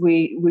was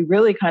we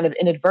really kind of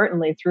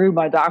inadvertently, through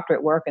my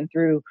doctorate work and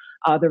through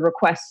the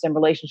requests and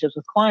relationships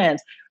with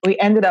clients, we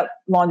ended up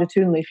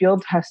longitudinally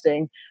field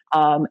testing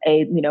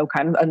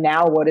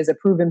now what is a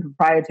proven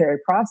proprietary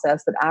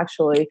process that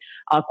actually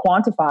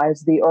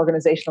quantifies the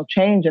organizational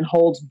change and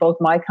holds both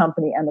my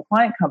company and the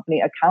client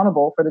company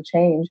accountable for the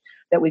change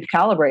that we've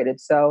calibrated.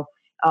 So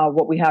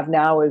what we have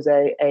now is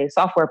a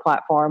software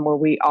platform where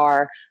we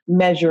are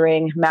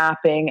measuring,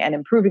 mapping, and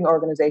improving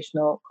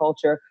organizational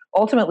culture.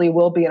 Ultimately,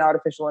 will be an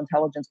artificial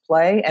intelligence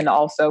play, and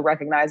also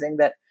recognizing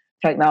that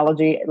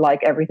technology,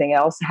 like everything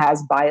else,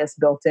 has bias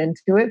built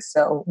into it.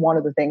 So one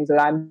of the things that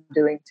I'm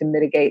doing to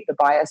mitigate the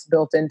bias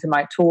built into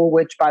my tool,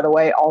 which, by the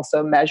way,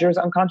 also measures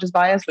unconscious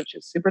bias, which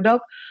is super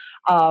dope.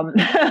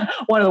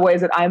 One of the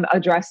ways that I'm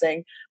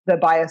addressing the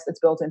bias that's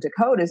built into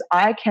code is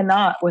I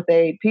cannot, with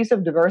a piece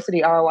of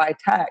diversity ROI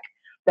tech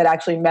that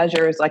actually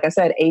measures, like I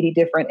said, 80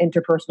 different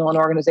interpersonal and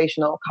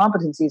organizational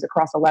competencies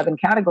across 11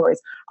 categories,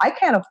 I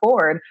can't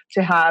afford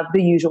to have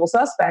the usual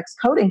suspects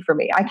coding for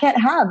me. I can't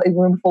have a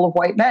room full of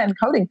white men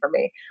coding for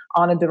me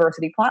on a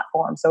diversity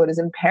platform. So it is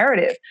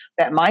imperative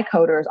that my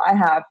coders, I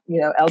have,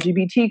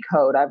 LGBT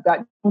code, I've got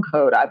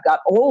code, I've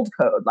got old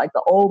code, like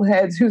the old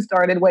heads who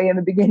started way in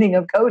the beginning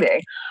of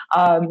coding.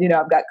 I've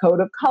got code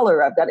of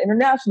color, I've got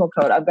international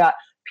code, I've got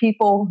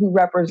people who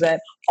represent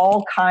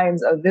all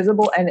kinds of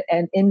visible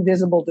and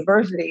invisible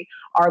diversity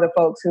are the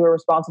folks who are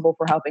responsible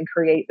for helping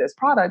create this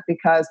product,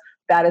 because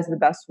that is the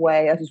best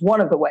way, that is one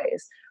of the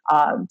ways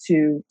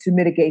to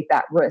mitigate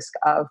that risk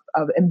of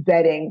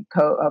embedding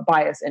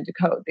bias into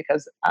code.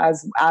 Because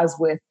as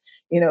with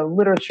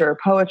literature,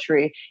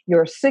 poetry,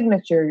 your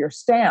signature, your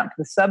stamp,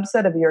 the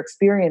subset of your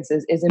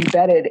experiences is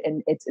embedded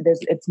and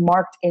it's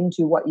marked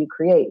into what you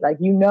create. Like,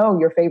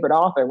 your favorite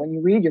author when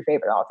you read your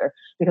favorite author,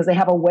 because they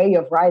have a way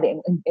of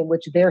writing in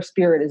which their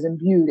spirit is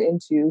imbued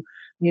into,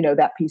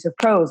 that piece of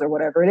prose or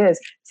whatever it is.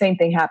 Same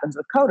thing happens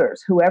with coders.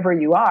 Whoever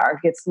you are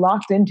gets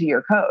locked into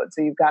your code.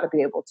 So you've got to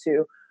be able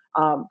to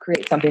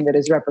create something that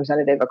is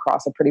representative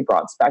across a pretty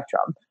broad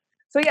spectrum.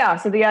 So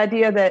the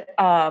idea that,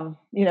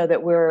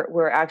 that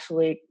we're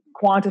actually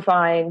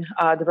quantifying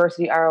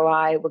diversity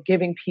ROI, we're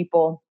giving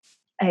people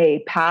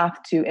a path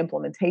to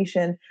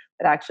implementation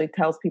that actually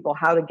tells people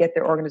how to get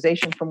their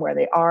organization from where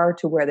they are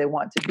to where they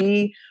want to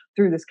be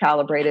through this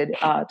calibrated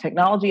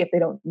technology. If they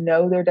don't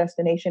know their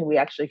destination, we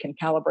actually can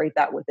calibrate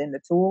that within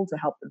the tool to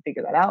help them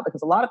figure that out,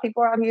 because a lot of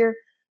people are out here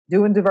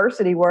doing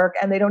diversity work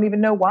and they don't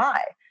even know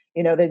why.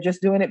 They're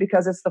just doing it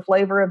because it's the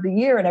flavor of the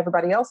year and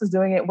everybody else is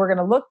doing it. We're going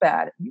to look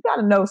bad. You got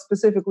to know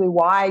specifically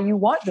why you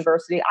want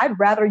diversity. I'd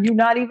rather you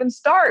not even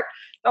start.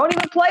 Don't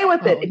even play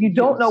with it if you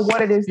don't know what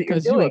it is that you're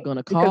doing. Because you are going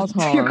to cause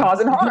harm. You're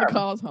causing harm. You're going to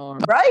cause harm.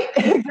 Right?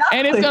 Exactly.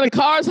 And it's going to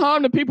cause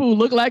harm to people who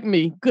look like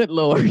me. Good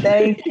Lord.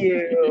 Thank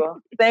you.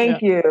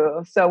 Thank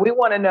you. So we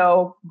want to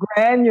know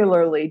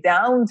granularly,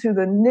 down to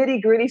the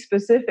nitty-gritty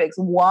specifics.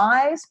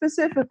 Why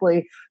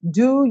specifically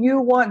do you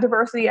want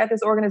diversity at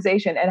this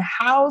organization? And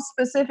how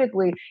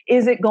specifically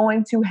is it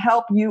going to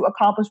help you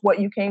accomplish what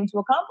you came to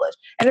accomplish?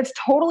 And it's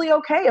totally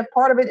okay if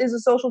part of it is a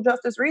social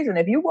justice reason.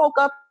 If you woke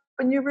up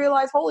and you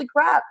realize, holy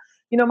crap,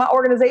 my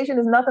organization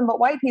is nothing but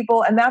white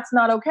people, and that's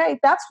not okay.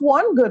 That's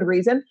one good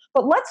reason,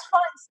 but let's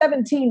find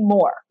 17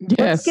 more. Yes.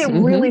 Let's get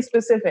really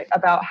specific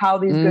about how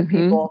these good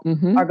people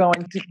are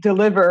going to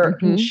deliver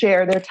and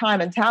share their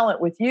time and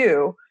talent with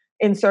you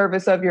in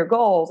service of your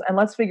goals. And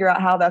let's figure out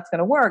how that's going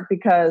to work,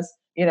 because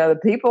the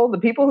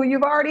people who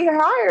you've already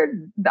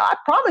hired, I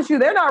promise you,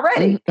 they're not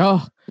ready.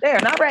 Oh,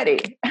 they're not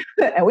ready.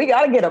 And we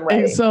got to get them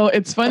ready. And so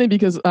it's funny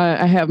because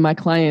I have my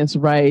clients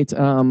write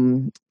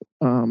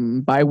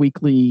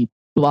bi-weekly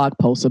blog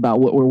posts about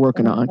what we're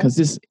working on, because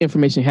this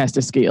information has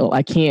to scale.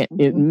 I can't,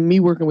 me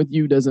working with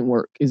you doesn't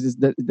work. Is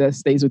that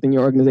stays within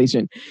your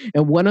organization.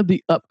 And one of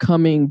the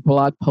upcoming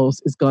blog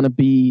posts is going to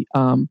be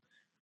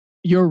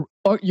your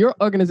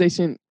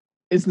organization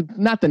is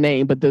not the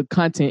name, but the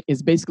content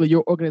is basically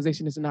your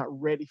organization is not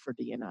ready for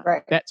D&I.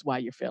 Right. That's why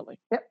you're failing.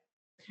 Yep.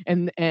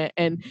 And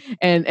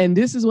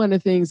this is one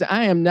of the things that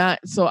I am not.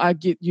 So I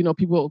get,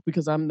 people,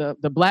 because I'm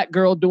the Black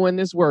girl doing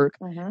this work,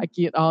 I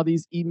get all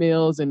these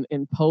emails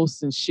and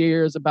posts and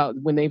shares about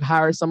when they've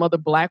hired some other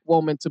Black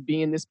woman to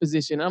be in this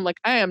position. I'm like,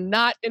 I am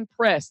not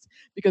impressed,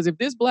 because if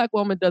this Black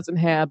woman doesn't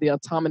have the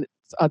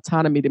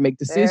autonomy to make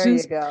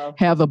decisions,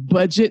 have a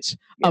budget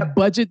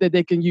that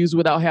they can use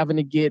without having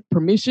to get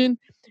permission,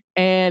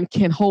 and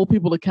can hold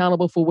people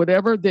accountable for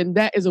whatever, then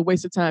that is a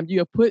waste of time.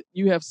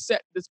 You have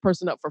set this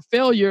person up for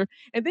failure,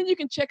 and then you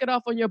can check it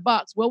off on your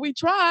box. Well, we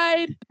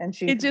tried, and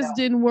it just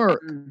didn't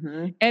work.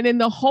 And then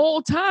the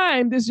whole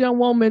time, this young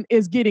woman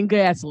is getting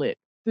gaslit.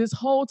 This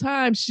whole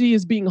time, she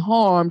is being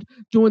harmed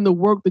doing the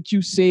work that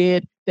you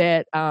said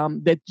that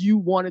you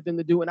wanted them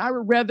to do. And I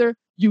would rather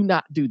you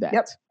not do that.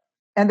 Yep.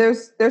 And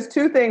there's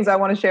two things I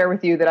want to share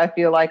with you that I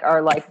feel like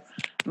are like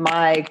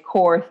my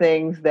core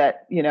things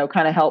that,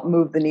 kind of help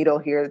move the needle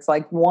here. It's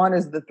like, one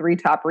is the 3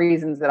 top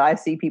reasons that I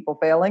see people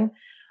failing.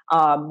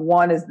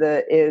 One is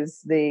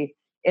the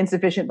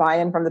insufficient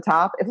buy-in from the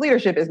top. If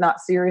leadership is not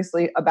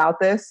seriously about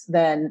this,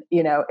 then,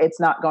 it's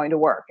not going to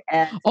work.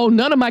 And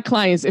none of my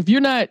clients, if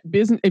you're not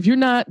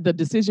the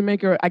decision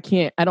maker, I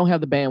don't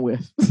have the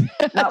bandwidth.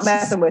 Not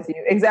messing with you.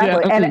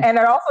 Exactly. Yeah, and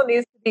it also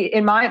needs to be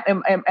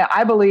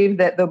I believe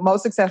that the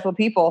most successful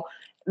people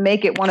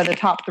make it one of the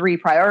top 3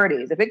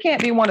 priorities. If it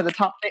can't be one of the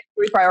top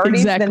 3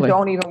 priorities, then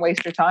don't even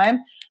waste your time.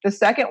 The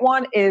second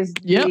one is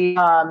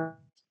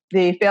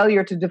the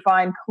failure to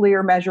define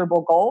clear,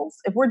 measurable goals.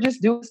 If we're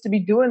just to be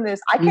doing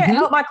this, I can't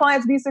help my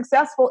clients be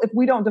successful if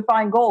we don't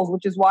define goals,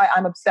 which is why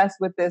I'm obsessed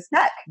with this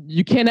tech.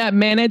 You cannot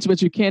manage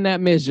what you cannot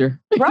measure.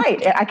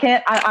 Right.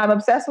 I'm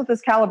obsessed with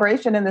this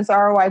calibration and this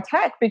ROI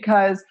tech,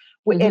 because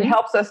it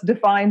helps us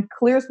define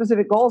clear,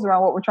 specific goals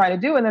around what we're trying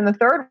to do. And then the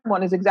third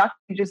one is exactly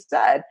what you just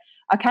said,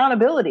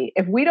 accountability.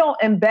 If we don't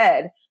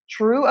embed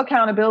true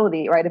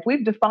accountability, right? If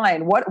we've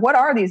defined what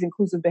are these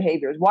inclusive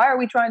behaviors? Why are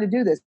we trying to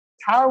do this?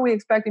 How are we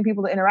expecting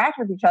people to interact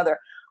with each other?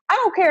 I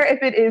don't care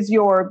if it is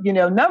your,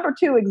 number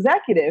 2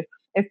 executive.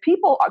 If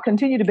people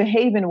continue to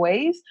behave in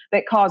ways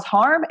that cause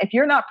harm, if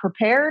you're not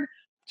prepared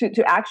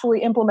to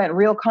actually implement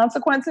real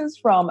consequences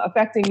from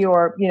affecting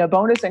your,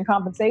 bonus and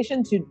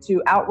compensation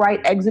to outright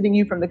exiting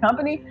you from the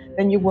company,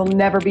 then you will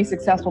never be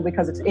successful,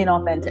 because it's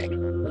inauthentic.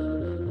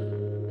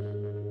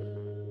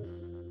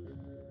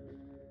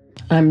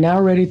 I'm now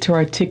ready to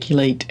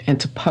articulate and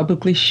to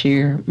publicly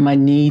share my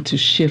need to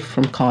shift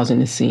from causing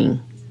the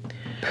scene.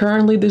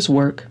 Currently, this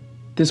work,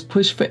 this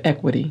push for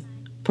equity,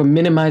 for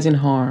minimizing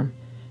harm,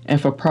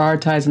 and for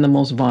prioritizing the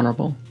most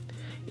vulnerable,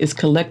 is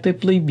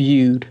collectively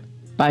viewed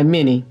by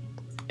many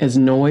as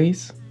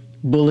noise,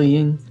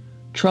 bullying,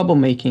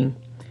 troublemaking,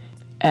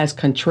 as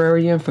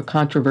contrarian for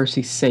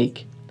controversy's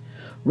sake,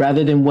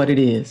 rather than what it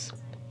is,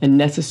 a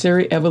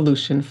necessary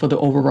evolution for the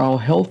overall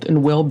health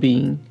and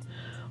well-being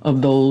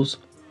of those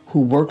who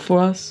work for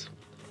us,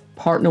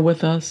 partner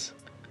with us,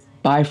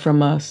 buy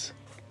from us,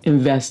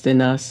 invest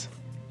in us,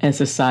 and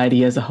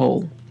society as a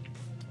whole.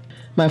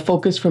 My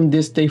focus from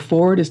this day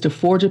forward is to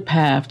forge a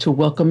path to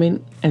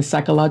welcoming and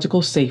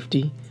psychological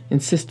safety in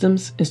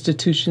systems,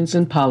 institutions,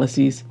 and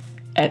policies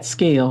at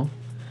scale,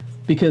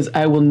 because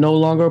I will no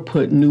longer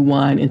put new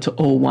wine into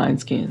old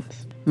wineskins.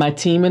 My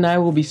team and I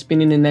will be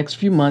spending the next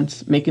few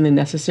months making the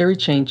necessary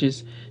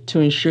changes to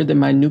ensure that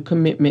my new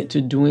commitment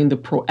to doing the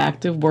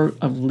proactive work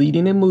of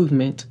leading a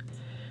movement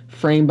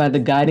framed by the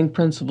guiding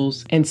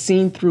principles and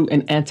seen through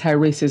an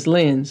anti-racist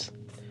lens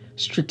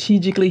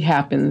strategically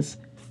happens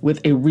with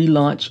a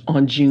relaunch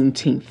on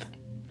Juneteenth.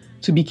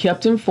 To be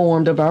kept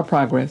informed of our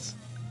progress,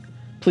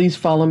 please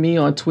follow me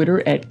on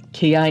Twitter at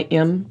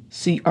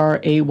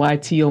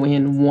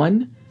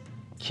KIMCRAYTON1,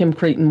 Kim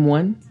Creighton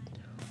 1,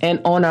 and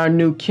on our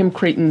new Kim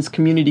Creighton's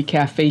Community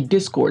Cafe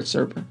Discord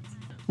server.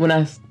 When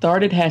I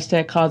started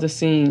hashtag Cause a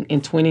Scene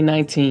in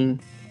 2019,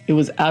 it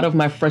was out of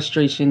my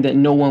frustration that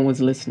no one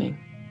was listening.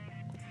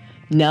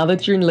 Now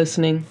that you're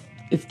listening,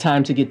 it's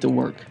time to get to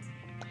work.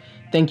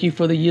 Thank you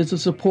for the years of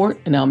support,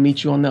 and I'll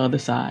meet you on the other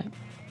side.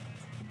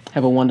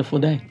 Have a wonderful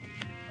day.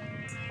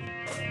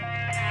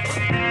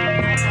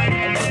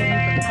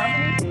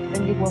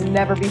 Then you will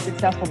never be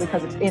successful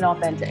because it's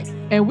inauthentic.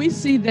 And we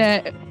see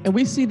that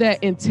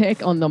in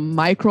tech on the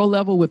micro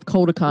level with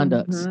code of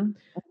conducts.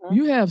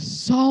 You have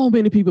so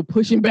many people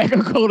pushing back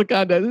on code of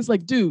conduct. It's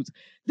like, dudes,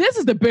 this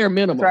is the bare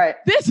minimum.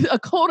 That's right. A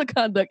code of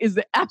conduct is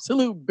the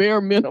absolute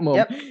bare minimum.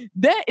 Yep.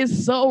 That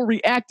is so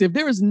reactive.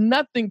 There is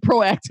nothing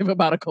proactive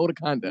about a code of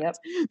conduct. Yep.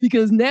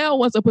 Because now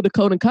once I put a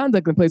code of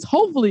conduct in place,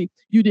 hopefully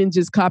you didn't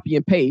just copy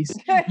and paste.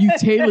 You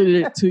tailored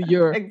it to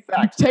your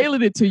Exactly. you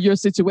tailored it to your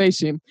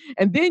situation.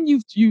 And then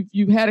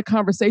you've had a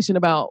conversation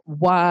about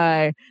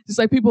why. It's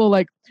like people are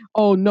like,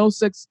 oh, no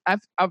sex.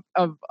 I've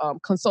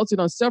consulted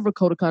on several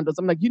code of conducts.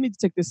 I'm like, you need to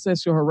take this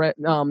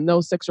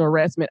no sexual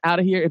harassment out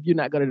of here if you're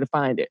not going to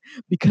define it.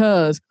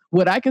 Because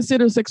what I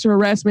consider sexual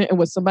harassment and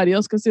what somebody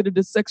else considered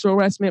as sexual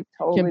harassment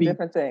can be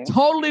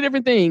totally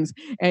different things.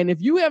 And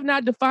if you have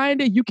not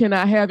defined it, you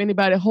cannot have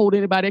anybody hold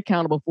anybody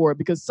accountable for it.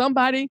 Because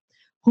somebody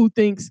who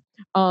thinks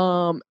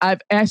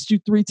I've asked you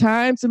 3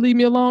 times to leave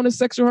me alone is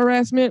sexual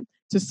harassment,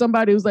 to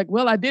somebody who's like,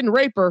 well, I didn't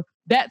rape her.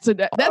 That's a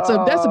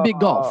big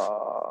gulf.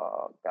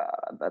 Oh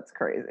God, that's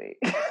crazy.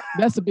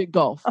 That's a big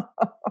gulf.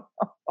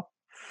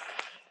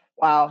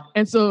 Wow.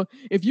 And so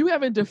if you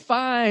haven't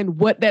defined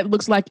what that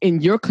looks like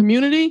in your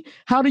community,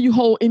 how do you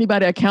hold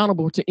anybody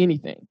accountable to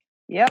anything?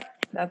 Yep,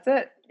 that's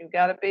it. You've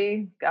got to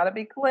be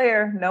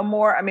clear. No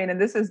more. I mean, and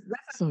this is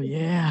so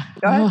yeah.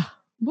 Go ahead.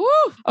 Woo.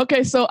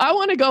 Okay, so I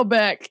want to go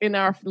back in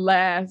our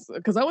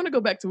because I want to go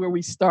back to where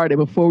we started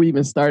before we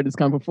even started this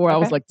conversation. Before I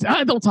was like,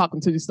 I don't talk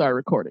until you start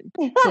recording.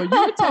 So you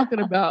were talking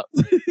about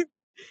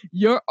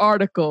your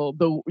article,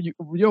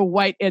 your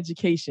white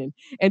education,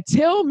 and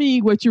tell me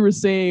what you were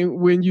saying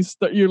when you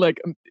start. You're like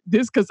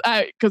this because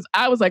I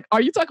was like,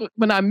 are you talking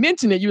when I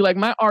mentioned it? You're like,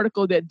 my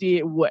article that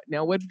did what?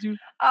 Now, what did you say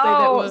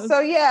that was? So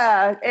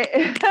yeah,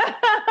 it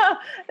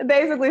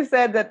basically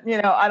said that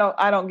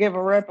I don't give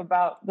a rip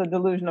about the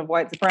delusion of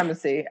white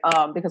supremacy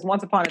because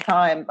once upon a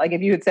time, like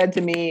if you had said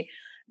to me,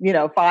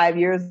 5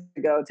 years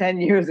ago, 10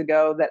 years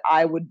ago, that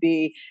I would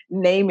be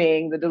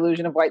naming the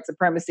delusion of white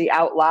supremacy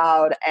out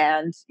loud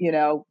and,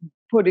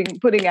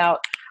 putting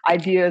out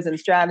ideas and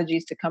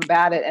strategies to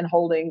combat it and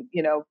holding,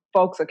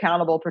 folks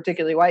accountable,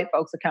 particularly white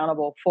folks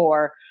accountable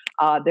for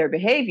their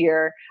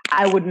behavior,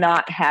 I would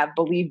not have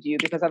believed you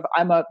because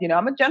I'm a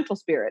gentle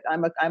spirit.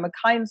 I'm a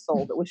kind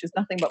soul that wishes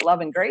nothing but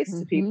love and grace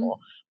to people.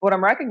 What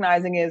I'm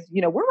recognizing is,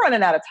 we're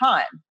running out of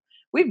time.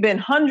 We've been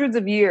hundreds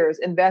of years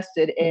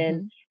invested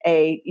in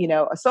a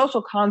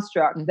social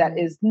construct that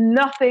is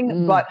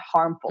nothing but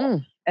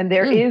harmful. And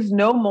there is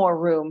no more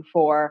room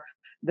for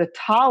the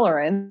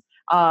tolerance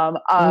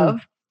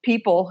of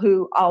people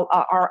who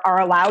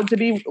are allowed to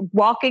be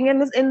walking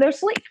in their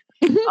sleep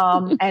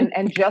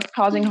and just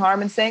causing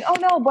harm and saying, oh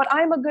no, but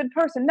I'm a good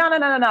person. No,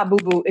 boo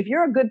boo. If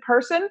you're a good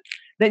person,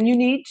 then you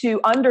need to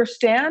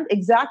understand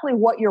exactly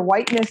what your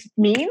whiteness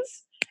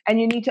means. And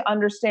you need to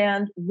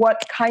understand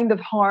what kind of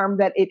harm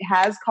that it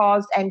has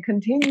caused and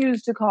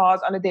continues to cause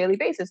on a daily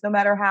basis, no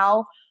matter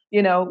how,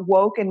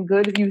 woke and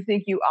good you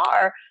think you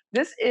are.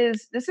 This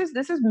is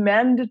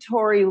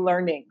mandatory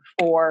learning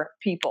for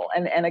people.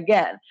 And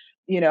again,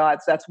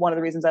 that's one of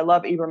the reasons I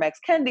love Ibram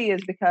X. Kendi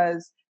is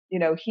because,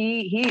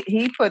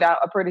 he put out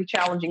a pretty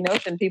challenging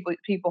notion.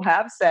 People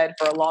have said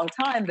for a long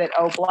time that,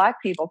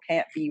 Black people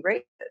can't be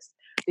racist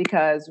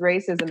because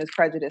racism is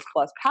prejudice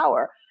plus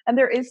power. And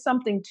there is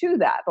something to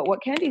that. But what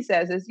Kendi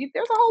says is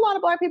there's a whole lot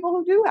of Black people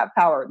who do have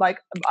power. Like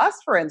us,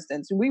 for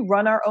instance, we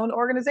run our own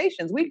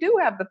organizations. We do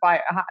have the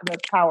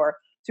power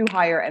to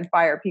hire and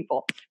fire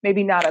people.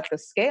 Maybe not at the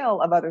scale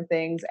of other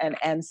things.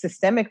 And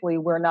systemically,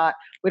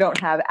 we don't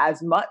have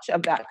as much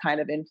of that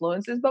kind of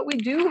influences, but we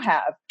do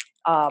have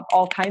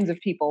all kinds of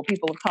people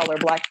of color,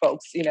 Black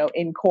folks,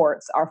 in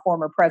courts, our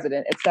former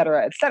president, et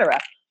cetera, et cetera.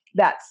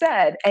 That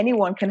said,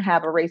 anyone can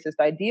have a racist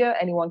idea.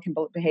 Anyone can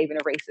behave in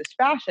a racist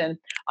fashion.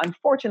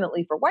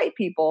 Unfortunately for white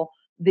people,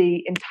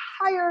 the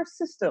entire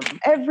system,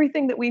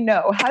 everything that we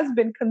know, has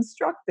been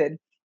constructed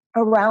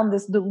around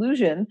this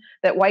delusion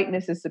that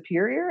whiteness is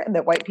superior and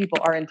that white people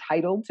are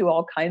entitled to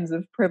all kinds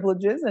of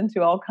privileges and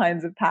to all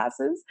kinds of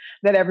passes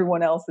that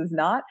everyone else is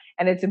not.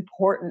 And it's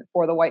important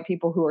for the white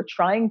people who are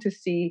trying to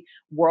see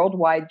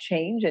worldwide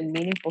change and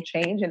meaningful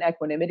change and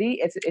equanimity.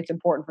 It's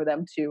important for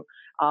them to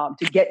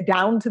get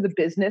down to the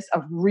business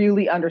of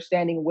really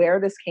understanding where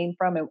this came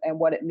from and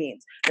what it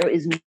means. There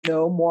is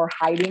no more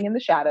hiding in the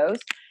shadows.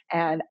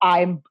 And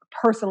I'm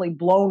personally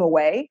blown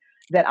away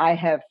that I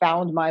have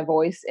found my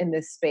voice in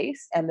this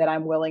space and that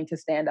I'm willing to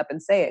stand up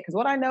and say it. Because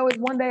what I know is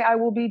one day I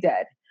will be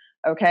dead,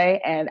 okay?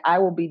 And I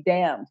will be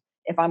damned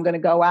if I'm going to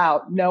go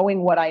out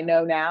knowing what I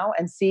know now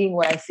and seeing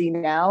what I see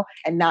now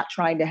and not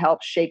trying to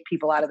help shake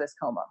people out of this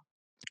coma.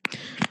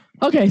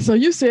 Okay, so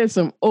you said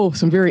some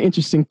very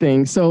interesting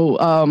things. So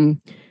I'm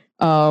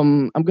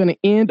going to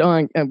end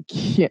on, I'm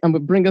going to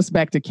bring us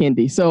back to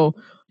Kendi. So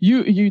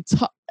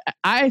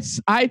I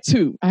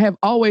too have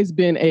always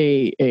been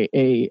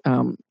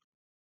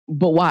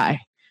but why?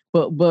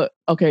 But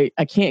okay,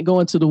 I can't go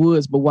into the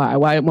woods, but why?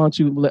 Why won't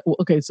you?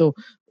 Okay, so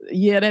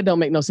yeah, that don't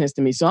make no sense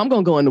to me. So I'm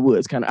gonna go in the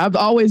woods, kind of. I've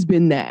always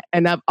been that,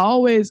 and I've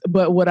always.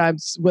 But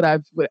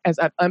as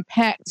I've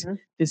unpacked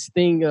this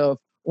thing of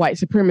white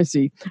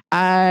supremacy,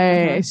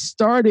 I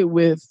started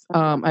with,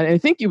 I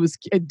think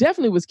it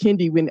definitely was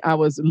Kendi when I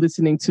was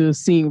listening to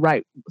Seeing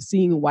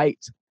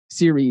White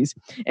series,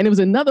 and it was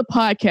another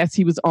podcast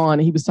he was on,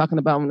 and he was talking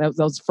about when that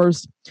was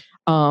first.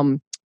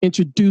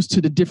 Introduced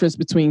to the difference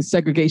between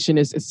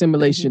segregationist,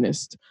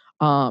 assimilationist,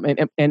 and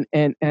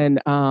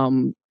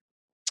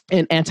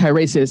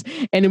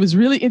anti-racist. And it was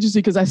really interesting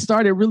because I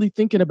started really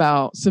thinking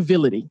about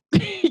civility.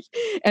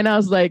 And I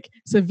was like,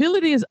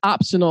 civility is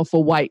optional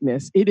for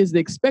whiteness. It is the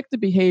expected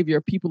behavior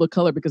of people of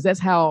color, because that's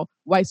how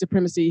white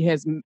supremacy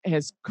has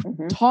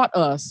taught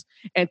us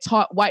and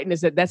taught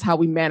whiteness that's how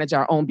we manage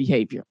our own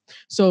behavior.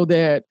 So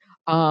that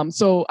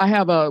so I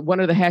have one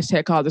of the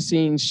hashtag Cause the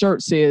Scene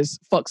shirt says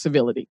 "fuck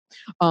civility."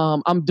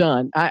 I'm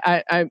done.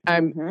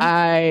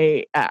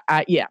 I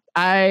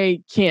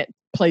can't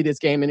play this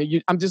game,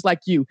 and I'm just like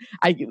you.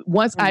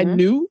 I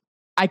knew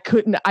I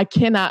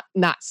cannot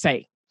not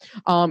say.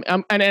 And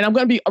I'm going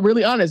to be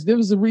really honest. There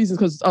was a reason,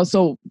 because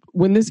so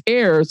when this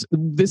airs,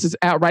 this is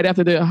out right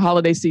after the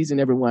holiday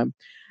season. Everyone,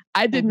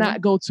 I did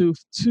not go to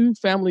 2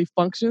 family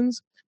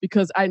functions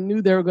because I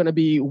knew there were going to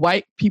be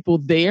white people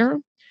there.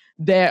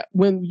 That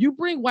when you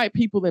bring white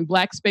people in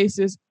Black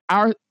spaces,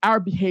 our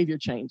behavior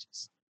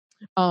changes.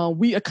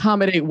 We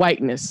accommodate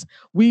whiteness.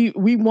 We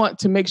want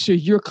to make sure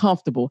you're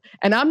comfortable,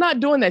 and I'm not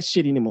doing that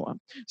shit anymore.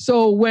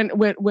 So when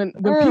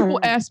people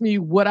ask me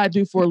what I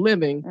do for a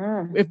living,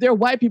 if there are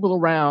white people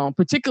around,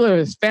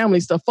 particularly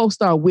family stuff, folks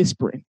start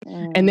whispering,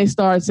 and they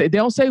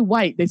don't say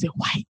white, they say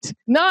white.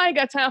 No, I ain't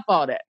got time for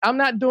all that. I'm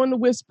not doing the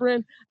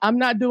whispering. I'm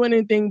not doing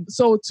anything.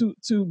 So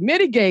to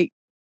mitigate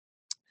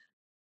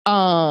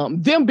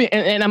them being,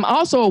 and I'm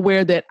also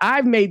aware that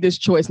I've made this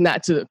choice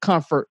not to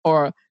comfort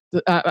or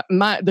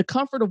the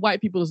comfort of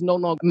white people is no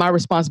longer my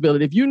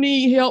responsibility. If you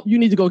need help, you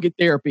need to go get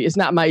therapy. It's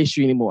not my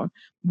issue anymore.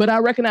 But I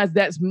recognize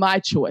that's my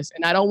choice,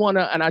 and I don't want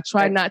to, and I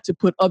try not to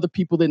put other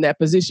people in that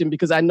position,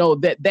 because I know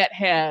that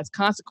has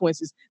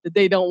consequences that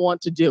they don't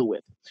want to deal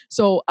with.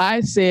 So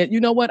I said, you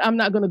know what? I'm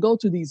not going to go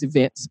to these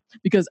events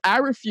because I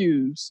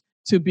refuse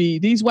to be,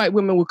 these white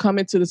women will come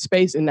into the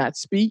space and not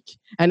speak.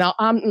 And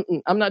I'm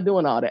not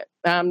doing all that.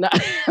 I'm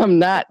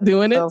not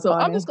doing it. So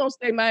I'm just going to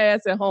stay my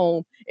ass at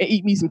home and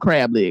eat me some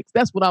crab legs.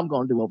 That's what I'm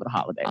going to do over the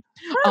holiday.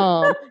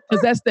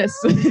 Because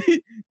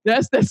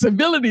that's that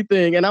civility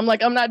thing. And I'm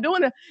like, I'm not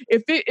doing it.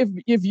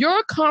 If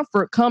your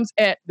comfort comes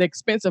at the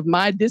expense of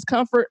my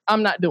discomfort,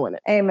 I'm not doing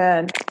it.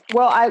 Amen.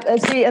 Well, I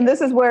see. And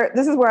this is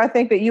where I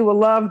think that you will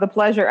love the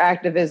pleasure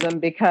activism,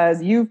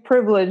 because you've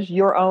privileged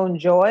your own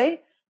joy,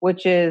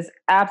 which is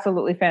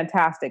absolutely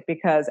fantastic,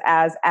 because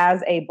as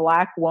a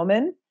Black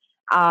woman,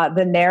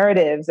 the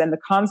narratives and the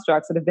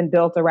constructs that have been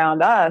built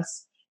around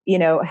us,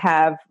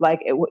 have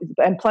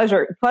and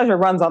pleasure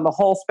runs on the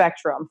whole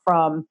spectrum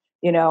from,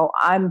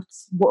 I'm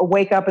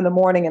wake up in the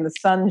morning and the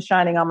sun's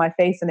shining on my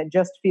face and it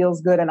just feels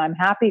good and I'm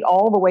happy,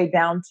 all the way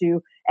down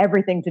to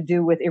everything to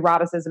do with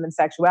eroticism and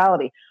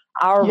sexuality.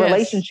 Our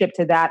relationship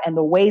to that and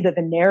the way that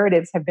the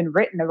narratives have been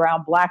written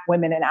around Black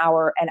women and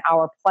our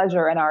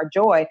pleasure and our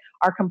joy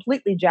are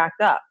completely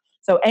jacked up.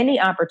 So any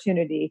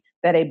opportunity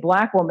that a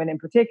Black woman in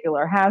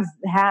particular has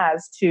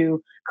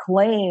to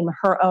claim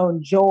her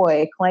own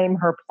joy, claim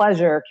her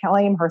pleasure,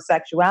 claim her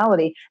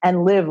sexuality,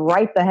 and live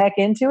right the heck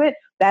into it,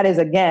 that is,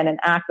 again, an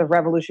act of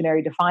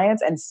revolutionary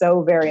defiance and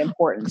so very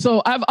important.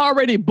 So I've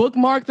already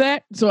bookmarked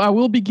that. So I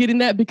will be getting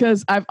that,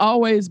 because I've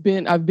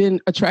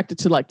been attracted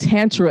to like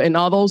Tantra and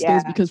all those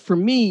things, because for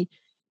me,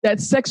 that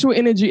sexual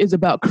energy is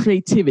about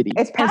creativity.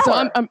 It's power.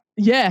 And so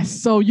yes.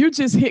 So you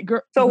just hit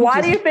girl. So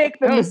why do you think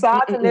the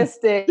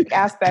misogynistic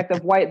aspect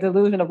of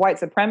delusion of white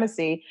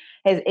supremacy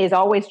is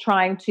always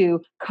trying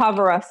to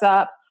cover us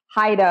up,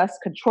 hide us,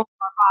 control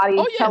our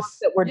bodies, tell us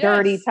that we're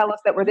dirty, tell us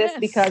that we're this,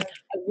 because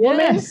a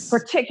woman,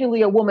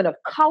 particularly a woman of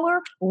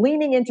color,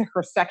 leaning into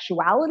her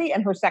sexuality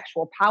and her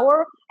sexual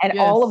power and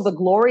all of the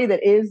glory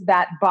that is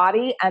that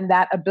body and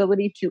that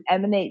ability to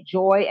emanate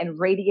joy and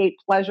radiate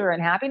pleasure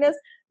and happiness,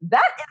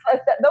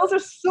 those are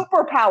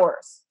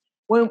superpowers.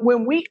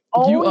 When we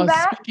own you are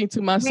that, speaking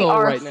to my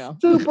soul right now.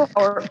 super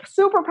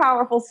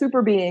powerful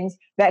super beings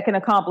that can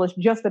accomplish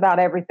just about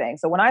everything.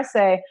 So when I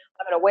say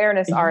I'm an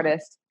awareness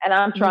artist and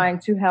I'm trying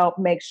to help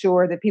make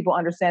sure that people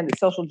understand that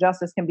social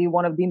justice can be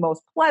one of the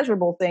most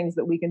pleasurable things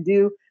that we can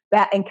do,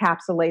 that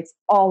encapsulates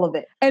all of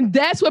it. And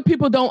that's what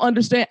people don't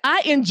understand.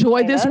 I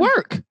enjoy this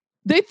work.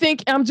 They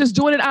think I'm just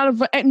doing it out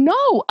of,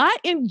 no, I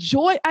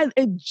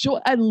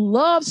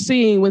love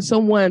seeing when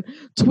someone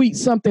tweets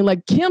something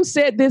like Kim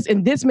said this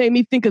and this made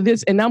me think of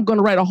this and I'm going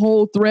to write a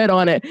whole thread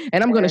on it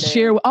and I'm going to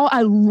share. Oh,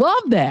 I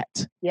love that.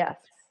 Yes.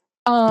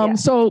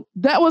 So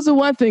that was the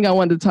one thing I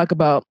wanted to talk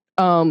about.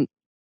 The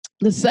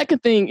second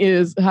thing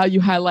is how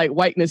you highlight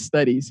whiteness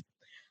studies.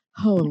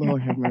 Oh,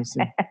 Lord have mercy.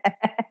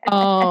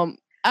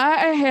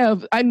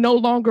 I no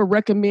longer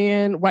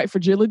recommend white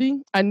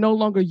fragility. I no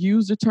longer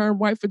use the term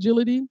white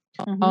fragility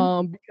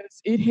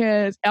because it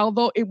has,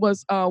 although it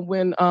was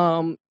when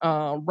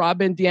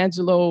Robin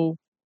DiAngelo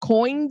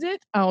coined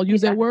it, I'll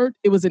use that word.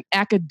 It was an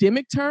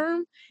academic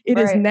term. It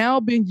has now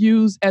been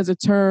used as a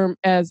term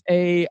as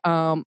a,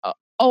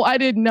 I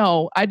didn't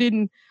know. I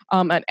didn't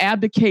an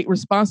abdicate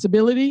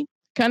responsibility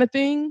kind of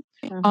thing.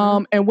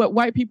 And what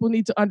white people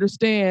need to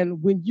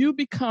understand, when you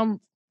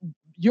become,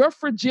 your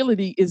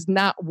fragility is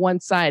not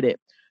one-sided.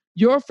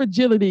 Your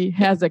fragility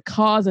has a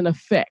cause and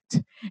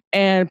effect.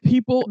 And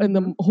people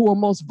who are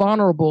most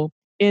vulnerable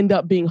end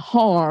up being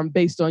harmed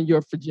based on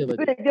your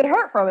fragility. They get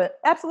hurt from it.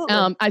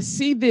 Absolutely. I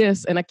see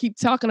this, and I keep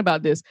talking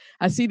about this.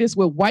 I see this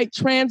with white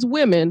trans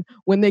women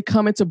when they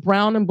come into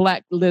brown and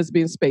black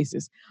lesbian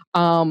spaces.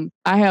 I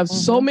have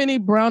so many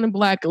brown and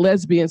black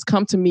lesbians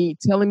come to me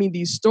telling me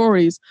these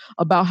stories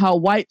about how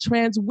white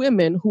trans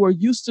women who are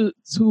used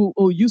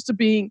to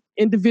being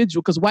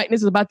individual, because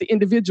whiteness is about the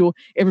individual,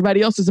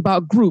 everybody else is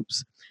about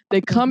groups. They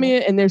come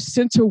in and they're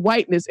center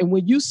whiteness. And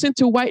when you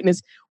center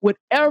whiteness,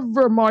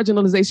 whatever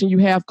marginalization you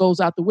have goes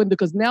out the window,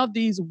 because now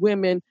these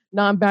women,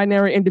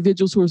 non-binary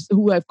individuals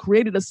who have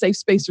created a safe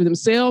space for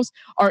themselves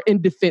are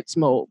in defense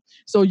mode.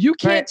 So you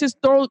can't just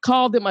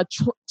call them a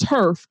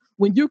turf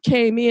when you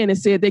came in and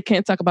said they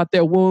can't talk about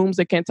their wombs,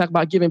 they can't talk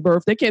about giving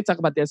birth, they can't talk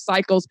about their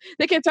cycles,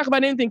 they can't talk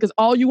about anything because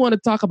all you want to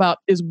talk about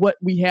is what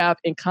we have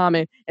in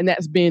common, and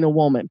that's being a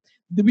woman.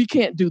 We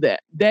can't do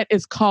that. That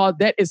is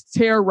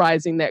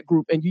terrorizing that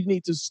group, and you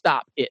need to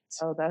stop it.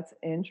 Oh, that's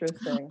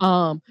interesting.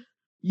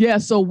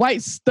 So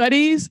white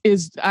studies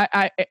is,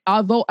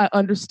 although I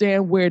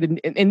understand where,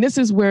 and this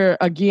is where,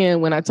 again,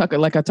 when I talk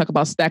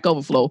about Stack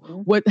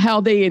Overflow, how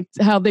they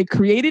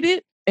created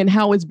it and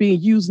how it's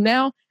being used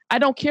now. I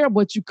don't care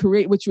what you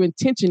create, what your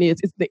intention is.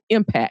 It's the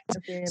impact.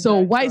 So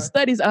white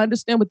studies, I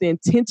understand what the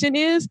intention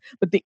is,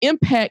 but the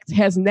impact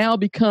has now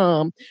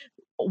become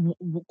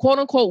quote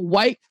unquote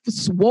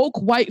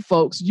woke white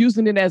folks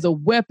using it as a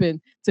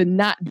weapon to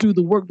not do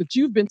the work that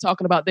you've been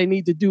talking about they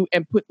need to do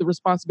and put the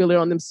responsibility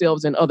on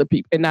themselves and other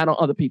people and not on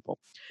other people.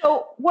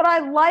 So what I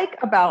like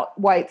about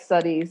white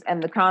studies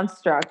and the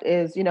construct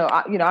is,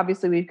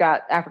 obviously we've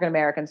got African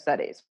American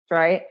studies,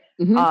 right?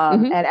 And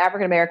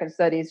African American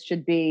studies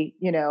should be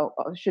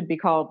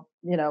called,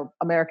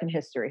 American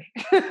history.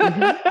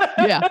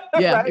 Yeah,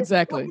 right?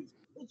 Exactly.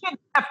 It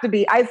shouldn't have to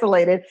be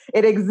isolated.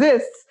 It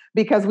exists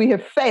because we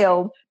have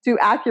failed to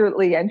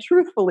accurately and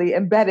truthfully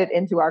embed it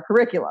into our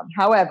curriculum.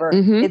 However,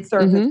 it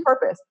serves its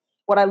purpose.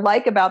 What I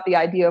like about the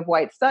idea of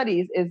white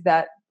studies is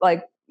that,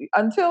 like,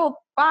 until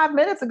 5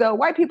 minutes ago,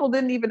 white people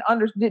didn't even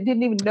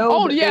know.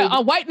 Oh yeah,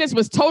 whiteness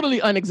was totally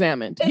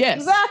unexamined.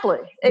 Yes,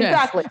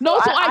 exactly. No,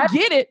 so I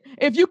get it.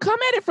 If you come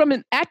at it from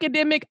an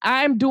academic,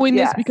 I'm doing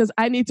this because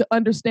I need to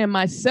understand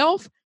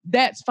myself.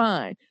 That's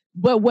fine.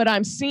 But what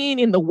I'm seeing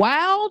in the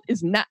wild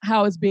is not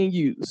how it's being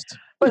used.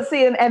 But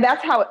see, and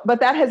that's how. But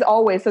that has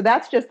always. So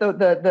that's just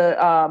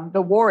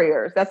the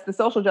warriors. That's the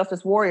social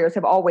justice warriors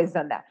have always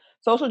done that.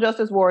 Social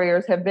justice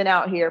warriors have been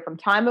out here from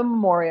time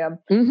immemorial.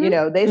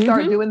 They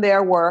start doing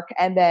their work,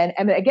 and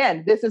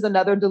again, this is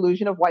another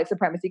delusion of white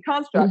supremacy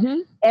construct.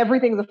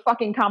 Everything's a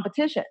fucking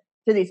competition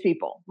to these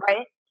people,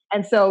 right?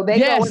 And so they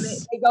go. And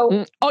they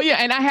go. Oh yeah,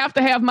 and I have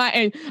to have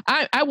and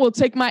I will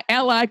take my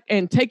ally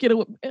and take it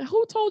away.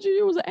 Who told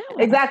you was an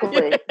ally?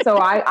 Exactly. So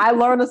I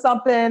learned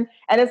something,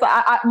 and it's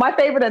my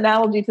favorite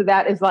analogy to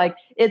that is like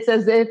it's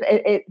as if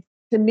it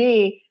to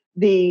me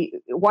the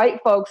white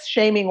folks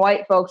shaming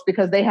white folks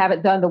because they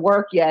haven't done the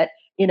work yet.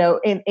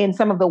 In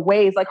some of the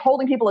ways, like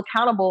holding people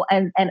accountable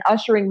and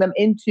ushering them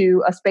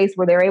into a space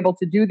where they're able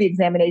to do the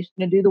examination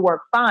and do the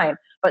work, fine.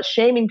 But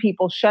shaming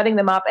people, shutting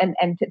them up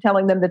and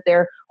telling them that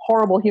they're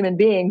horrible human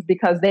beings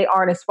because they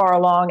aren't as far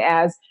along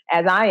as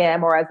I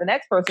am or as the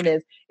next person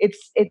is,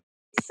 it's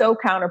so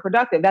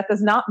counterproductive. That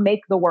does not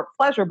make the work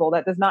pleasurable.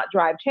 That does not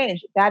drive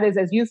change. That is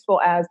as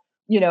useful as,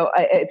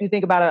 if you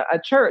think about a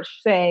church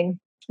saying,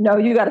 no,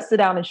 you got to sit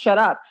down and shut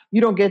up. You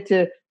don't get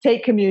to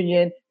take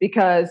communion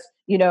because,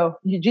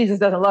 Jesus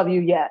doesn't love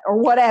you yet or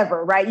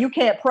whatever, right? You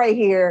can't pray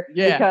here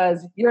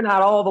because you're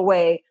not all the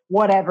way,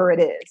 whatever it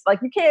is. Like,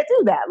 you can't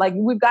do that. Like,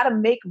 we've got to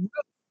make room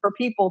for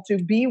people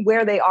to be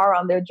where they are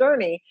on their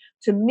journey.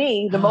 To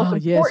me, the most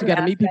important you got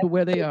to meet people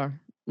where they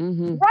are.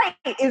 Mm-hmm. Right.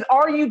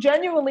 Are you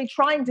genuinely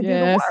trying to do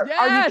the work?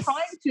 Yes. Are you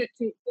trying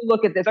to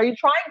look at this? Are you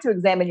trying to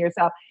examine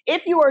yourself?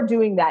 If you are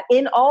doing that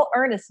in all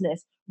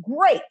earnestness,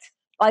 great.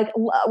 Like,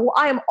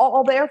 I am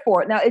all there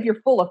for it. Now, if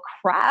you're full of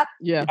crap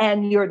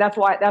and that's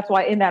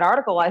why in that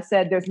article I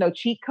said there's no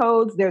cheat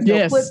codes, there's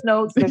no flip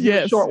notes, there's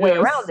no short way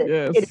around it.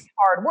 It is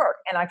hard work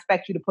and I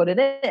expect you to put it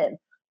in.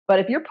 But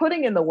if you're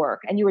putting in the work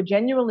and you are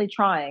genuinely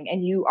trying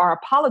and you are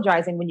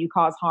apologizing when you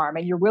cause harm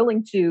and you're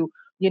willing to,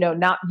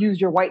 not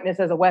use your whiteness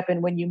as a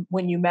weapon when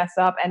you mess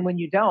up and when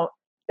you don't,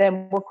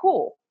 then we're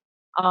cool.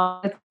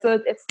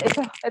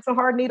 It's a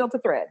hard needle to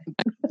thread.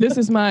 This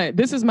is my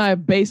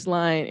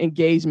baseline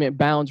engagement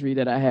boundary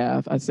that I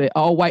have. I say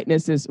all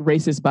whiteness is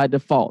racist by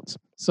default.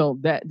 So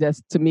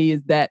that's to me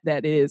is that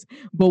is.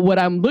 But what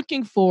I'm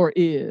looking for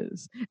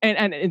is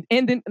and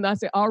then I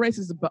say all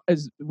races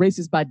is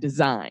racist by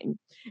design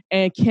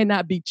and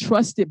cannot be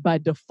trusted by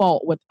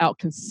default without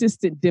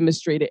consistent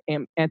demonstrated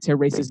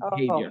anti-racist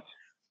behavior.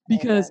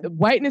 Because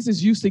whiteness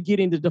is used to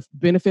getting the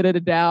benefit of the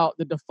doubt,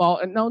 the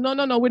default. And no,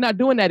 we're not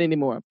doing that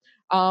anymore.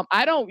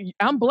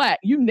 I'm Black.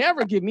 You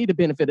never give me the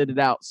benefit of the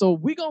doubt. So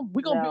we're gonna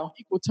be on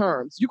equal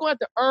terms. You're gonna have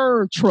to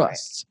earn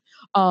trust.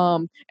 Right.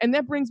 And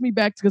that brings me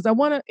back because I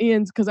want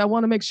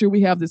to make sure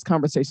we have this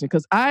conversation.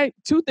 Because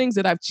two things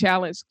that I've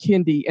challenged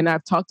Kendi and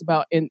I've talked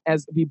about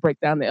as we break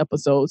down the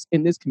episodes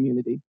in this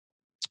community.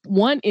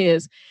 One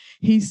is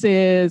he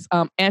says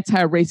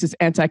anti-racist,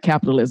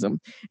 anti-capitalism.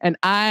 And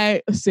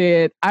I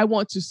said, I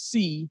want to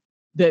see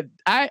that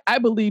I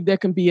believe there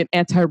can be an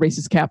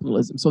anti-racist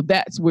capitalism. So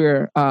that's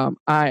where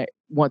I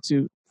want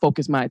to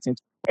focus my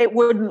attention. It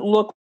wouldn't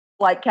look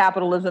like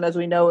capitalism as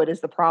we know it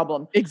is the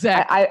problem.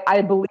 Exactly.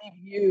 I believe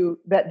you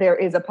that there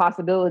is a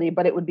possibility,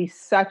 but it would be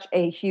such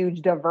a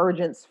huge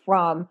divergence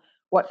from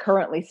what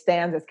currently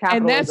stands as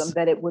capitalism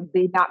that it would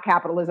be not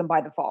capitalism by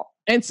default.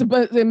 And so,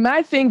 but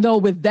my thing though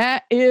with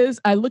that is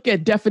I look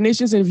at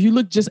definitions, and if you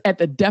look just at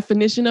the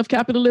definition of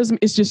capitalism,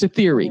 it's just a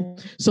theory.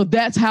 Mm-hmm. So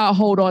that's how I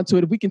hold on to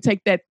it. If we can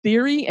take that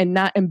theory and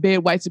not embed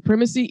white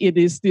supremacy, it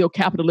is still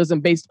capitalism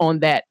based on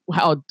that,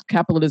 how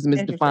capitalism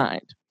is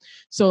defined.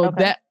 So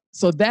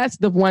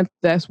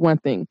that's one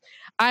thing.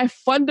 I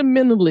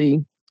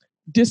fundamentally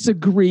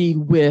disagree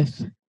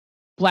with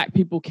Black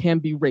people can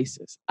be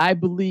racist. I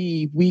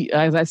believe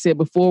as I said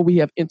before, we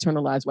have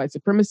internalized white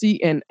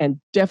supremacy and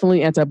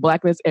definitely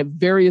anti-Blackness at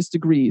various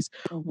degrees.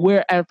 Mm-hmm.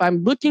 Where if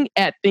I'm looking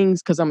at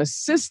things, because I'm a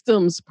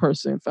systems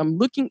person, if I'm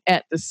looking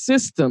at the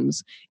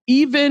systems,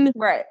 even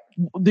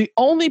the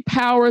only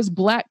powers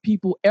Black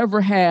people ever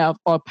have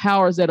are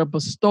powers that are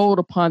bestowed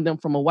upon them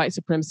from a white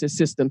supremacist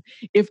system.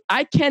 If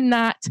I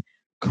cannot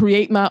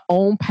create my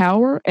own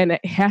power and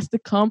it has to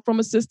come from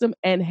a system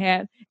and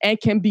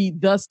can be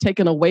thus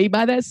taken away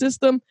by that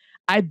system,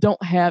 I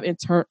don't have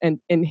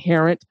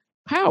inherent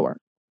power.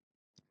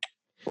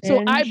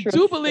 So I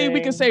do believe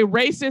we can say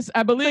racist.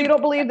 I believe. So you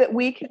don't believe that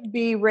we can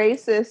be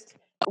racist,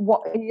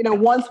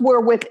 once we're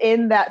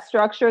within that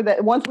structure,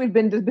 that once we've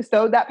been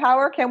bestowed that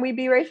power, can we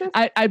be racist?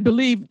 I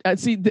believe,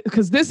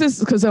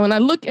 because when I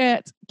look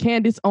at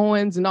Candace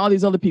Owens and all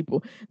these other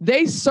people,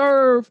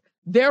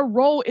 their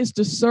role is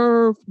to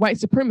serve white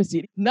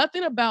supremacy.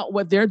 Nothing about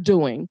what they're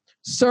doing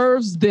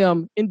serves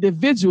them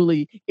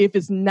individually if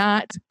it's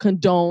not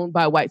condoned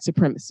by white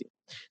supremacy.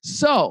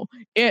 So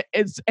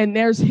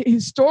there's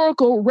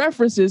historical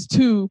references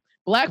to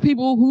Black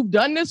people who've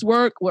done this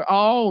work. We're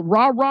all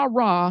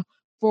rah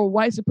for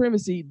white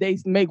supremacy. They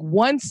make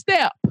one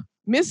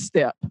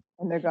misstep,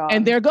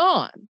 and they're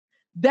gone.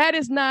 That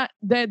is not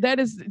that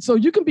is so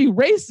you can be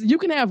racist. You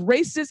can have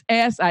racist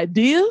ass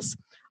ideas.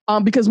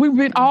 Because we've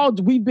been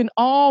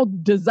all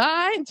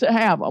designed to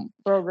have them.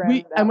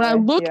 When I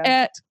look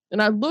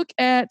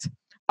at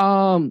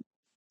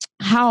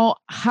how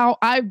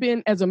I've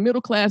been as a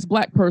middle class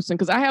Black person,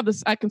 because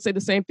I can say the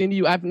same thing to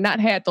you. I've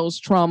not had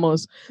those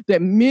traumas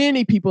that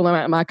many people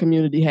in my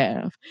community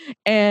have,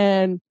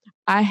 and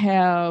I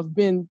have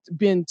been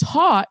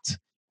taught.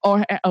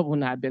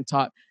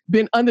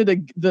 Been under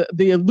the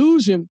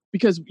illusion,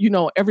 because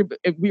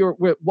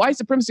white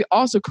supremacy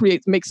also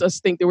makes us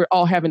think that we're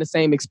all having the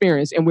same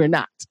experience, and we're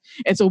not.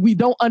 And so we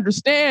don't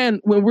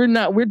understand when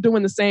we're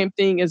doing the same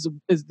thing as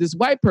this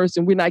white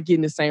person, we're not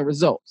getting the same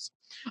results.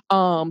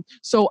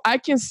 So I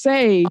can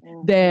say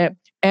that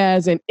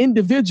as an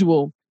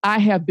individual, I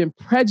have been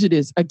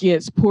prejudiced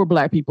against poor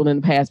Black people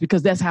in the past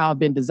because that's how I've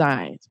been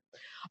designed.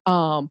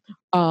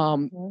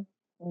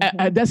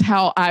 That's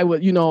how I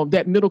would,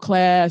 that middle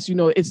class,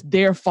 it's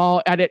their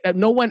fault.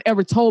 No one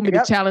ever told me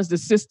to challenge the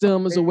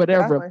systems or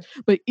whatever.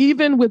 Exactly. But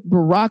even with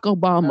Barack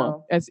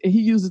Obama, as he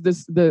uses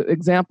the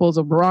examples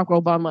of Barack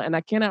Obama, and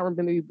I cannot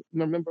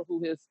remember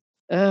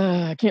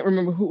I can't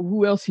remember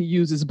who else he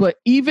uses. But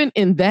even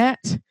in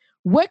that,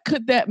 what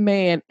could that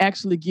man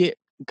actually get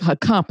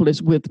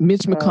accomplished with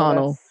Mitch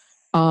McConnell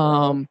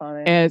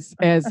as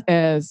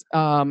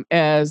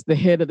the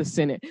head of the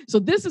Senate. So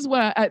this is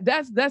why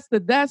that's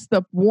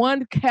the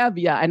one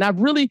caveat.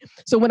 And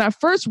so when I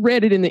first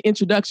read it in the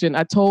introduction,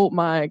 I told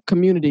my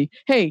community,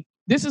 hey,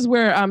 this is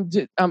where I'm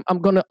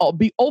going to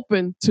be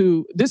open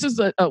to. This is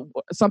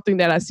something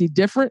that I see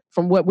different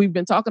from what we've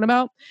been talking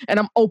about, and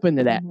I'm open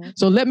to that.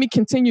 So let me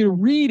continue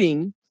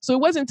reading. So it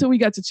wasn't until we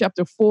got to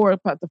chapter 4,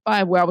 chapter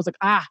 5, where I was like,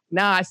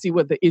 now I see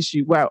what the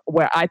issue,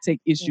 where I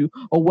take issue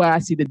or where I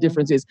see the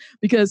difference is.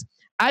 Because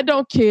I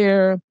don't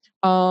care.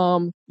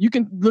 You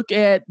can look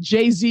at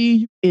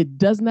Jay-Z. It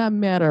does not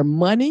matter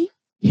money.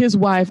 His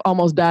wife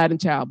almost died in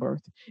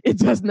childbirth. It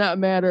does not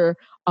matter.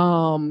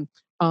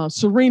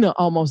 Serena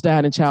almost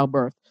died in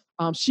childbirth.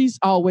 She's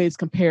always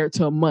compared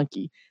to a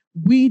monkey.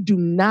 We do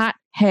not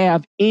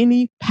have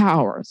any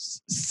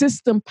powers,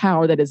 system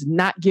power that is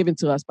not given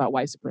to us by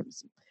white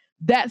supremacy.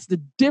 That's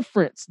the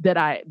difference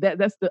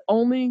that's the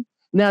only.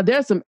 Now,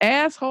 there's some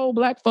asshole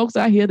Black folks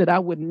out here that I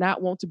would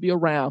not want to be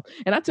around.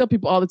 And I tell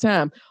people all the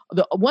time,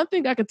 the one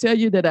thing I can tell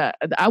you that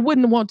I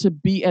wouldn't want to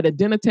be at a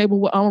dinner table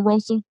with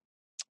Omarosa,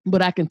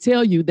 but I can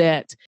tell you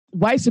that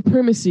white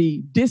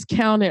supremacy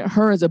discounted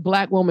her as a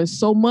Black woman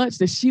so much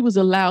that she was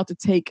allowed to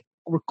take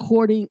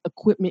recording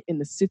equipment in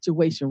the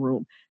Situation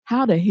Room.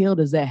 How the hell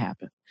does that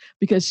happen?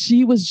 Because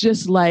she was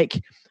just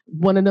like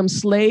one of them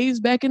slaves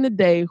back in the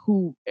day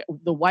who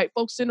the white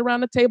folks sitting around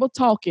the table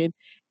talking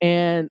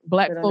and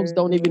Black folks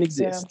don't even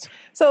exist.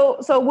 Yeah.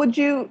 So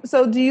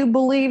do you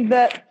believe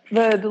that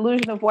the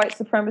delusion of white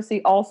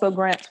supremacy also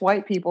grants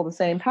white people the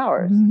same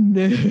powers?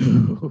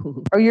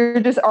 No. Or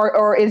you're just,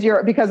 or is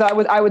your, because I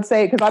would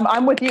say, because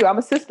I'm with you, I'm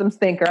a systems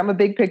thinker, I'm a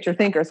big picture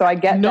thinker, so I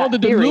get no, that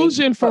the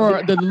delusion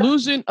the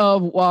delusion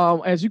of,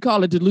 as you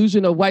call it,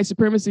 delusion of white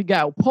supremacy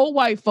got poor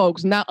white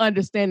folks not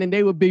understanding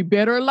they would be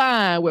better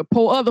aligned with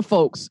poor other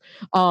folks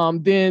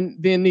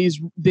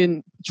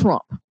than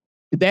Trump.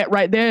 That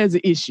right there is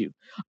an issue.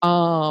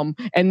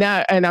 And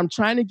I'm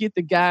trying to get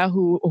the guy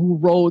who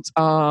wrote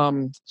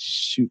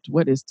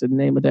what is the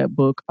name of that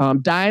book?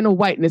 Dying of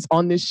Whiteness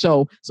on this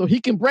show, so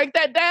he can break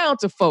that down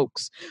to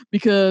folks,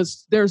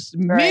 because there's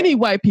many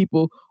white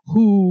people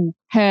who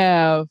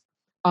have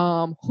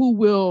who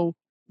will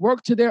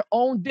work to their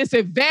own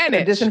disadvantage.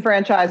 They're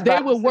disenfranchised. They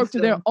will work to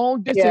their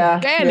own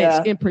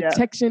disadvantage in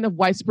protection of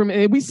white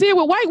supremacy. And we see it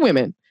with white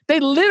women.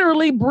 They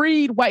literally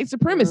breed white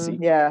supremacy.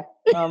 Yeah.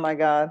 Oh my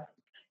God.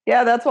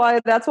 Yeah, that's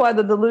why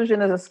the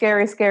delusion is a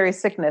scary, scary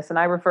sickness, and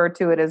I refer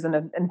to it as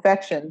an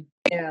infection.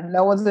 Yeah,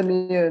 no one's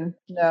immune.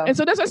 No. And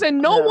so that's why I said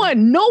no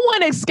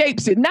one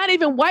escapes it, not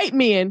even white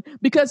men,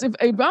 because if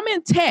I'm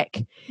in tech,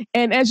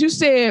 and as you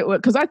said,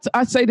 because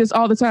I say this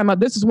all the time,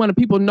 this is one of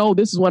people know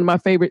this is one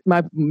of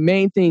my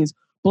main things.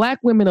 Black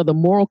women are the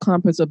moral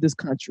compass of this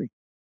country,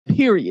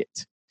 period.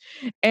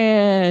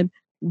 And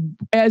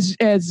as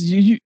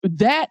you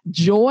that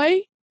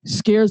joy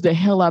scares the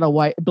hell out of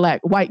white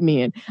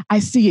men. I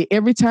see it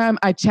every time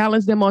I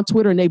challenge them on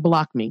Twitter and they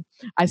block me.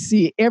 I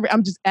see it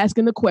I'm just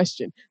asking the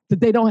question that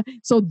they don't.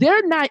 So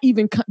they're not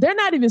even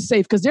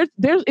safe, because they're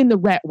in the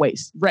rat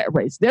race.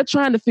 They're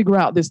trying to figure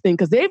out this thing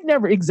because they've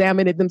never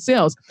examined it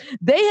themselves.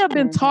 They have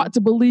been taught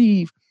to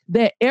believe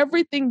that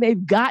everything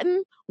they've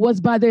gotten was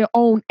by their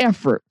own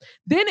effort.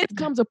 Then it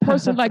comes a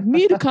person like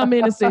me to come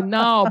in and say,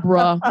 no,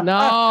 bruh.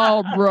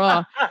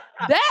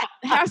 That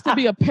has to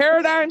be a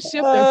paradigm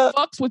shift that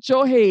fucks with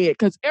your head,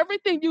 because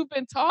everything you've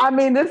been taught. I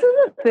mean, this is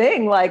a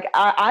thing. Like,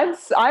 I'm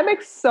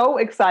so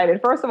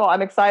excited. First of all,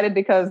 I'm excited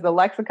because the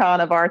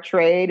lexicon of our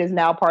trade is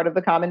now part of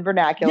the common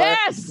vernacular.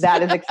 Yes!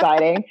 That is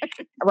exciting,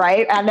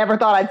 right? I never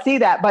thought I'd see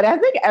that, but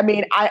I'm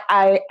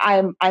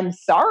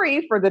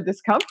sorry for the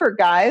discomfort,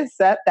 guys.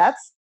 That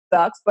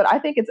sucks, but I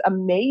think it's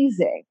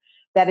amazing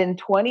that in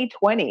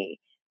 2020,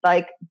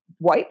 like,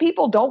 white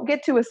people don't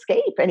get to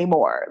escape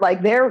anymore.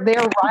 Like, they're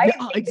right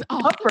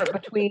comfort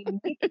between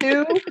Me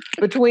Too,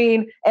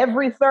 between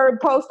every third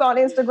post on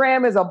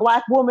Instagram is a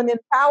Black woman in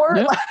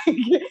power.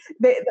 Yep.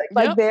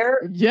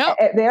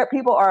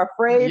 People are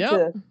afraid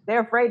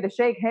they're afraid to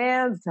shake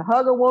hands, to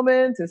hug a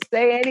woman, to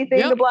say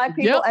anything to Black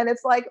people, and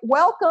it's like,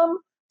 welcome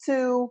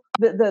to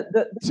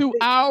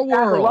our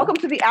world. Welcome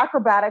to the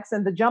acrobatics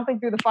and the jumping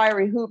through the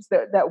fiery hoops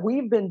that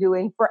we've been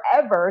doing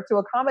forever to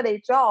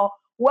accommodate y'all.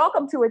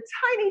 Welcome to a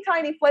tiny,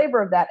 tiny flavor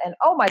of that. And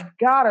oh my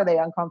God, are they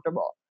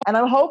uncomfortable? And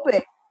I'm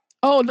hoping.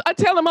 Oh, I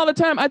tell them all the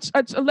time, I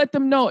let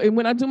them know. And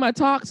when I do my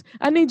talks,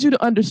 I need you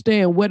to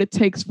understand what it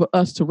takes for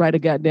us to write a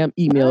goddamn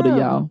email to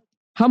y'all.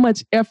 How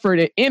much effort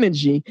and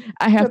energy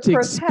I have to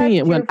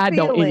expend when I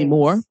don't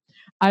anymore.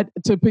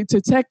 To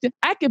protect it.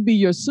 I could be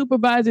your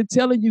supervisor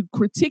telling you,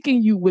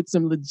 critiquing you with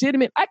some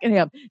legitimate. I can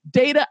have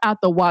data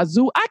out the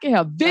wazoo. I can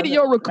have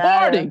video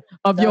recording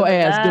of your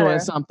ass doing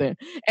something.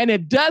 And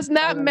it does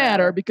not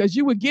matter because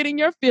you were getting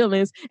your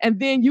feelings and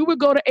then you would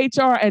go to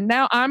HR and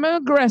now I'm an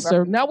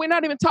aggressor. Now we're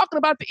not even talking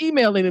about the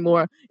email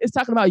anymore. It's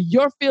talking about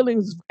your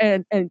feelings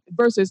and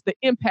versus the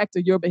impact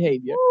of your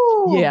behavior.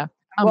 Ooh. Yeah.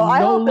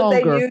 I hope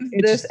that they use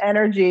this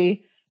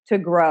energy to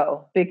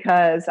grow,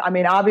 because I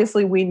mean,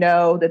 obviously we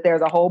know that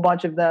there's a whole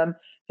bunch of them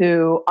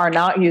who are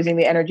not using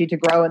the energy to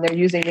grow, and they're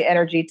using the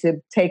energy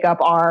to take up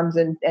arms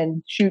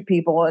and shoot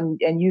people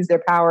and use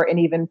their power in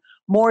even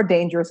more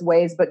dangerous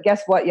ways. But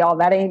guess what, y'all?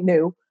 That ain't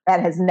new.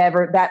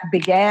 That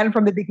began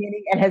from the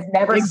beginning and has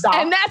never stopped.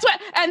 And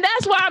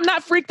that's why I'm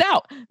not freaked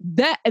out.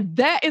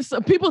 That is,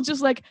 people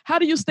just like, how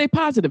do you stay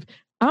positive?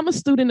 I'm a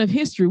student of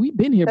history. We've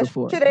been here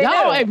before.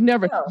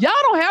 Y'all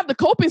don't have the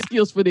coping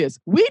skills for this.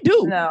 We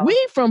do. No, we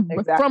from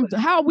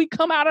how we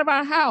come out of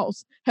our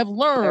house have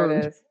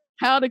learned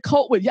how to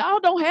cope with. Y'all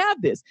don't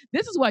have this.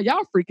 This is why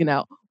y'all freaking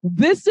out.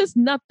 This is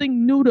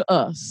nothing new to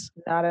us.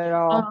 Not at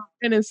all.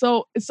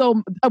 So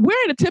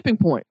we're at a tipping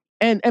point.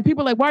 And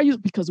people are like, why are you?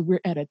 Because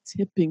we're at a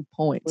tipping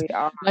point. We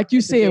are. Like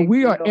you said,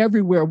 we are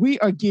everywhere. We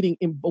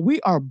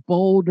are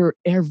bolder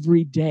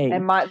every day.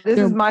 And this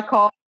is my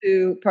call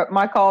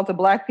to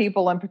Black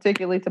people, and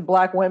particularly to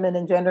Black women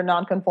and gender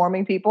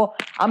nonconforming people.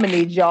 I'm gonna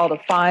need y'all to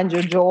find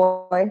your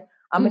joy.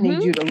 I'm gonna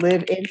need you to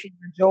live into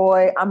your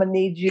joy. I'm gonna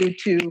need you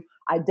to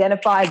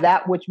identify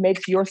that which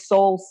makes your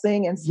soul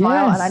sing and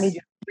smile. Yes. And I need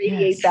you to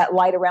radiate that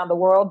light around the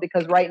world,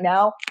 because right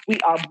now we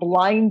are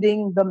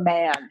blinding the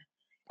man.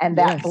 And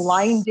that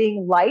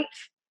blinding light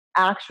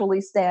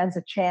actually stands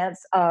a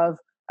chance of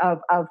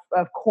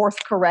course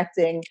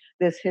correcting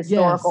this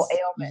historical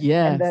ailment.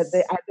 Yes. And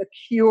the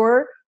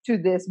cure to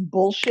this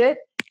bullshit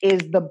is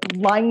the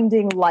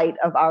blinding light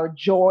of our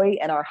joy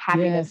and our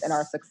happiness and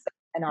our success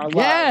and our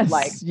love.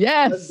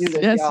 Yes.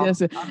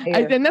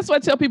 And that's why I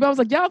tell people, I was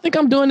like, y'all think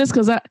I'm doing this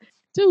because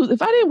dude,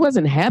 if I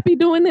wasn't happy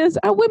doing this,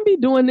 I wouldn't be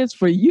doing this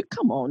for you.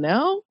 Come on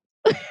now.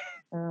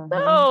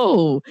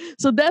 No.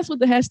 So that's what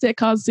the hashtag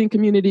Cause a Scene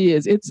community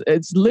is.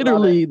 It's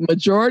literally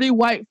majority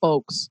white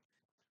folks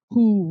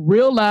who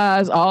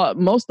realize,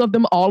 most of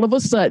them all of a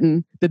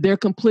sudden, that they're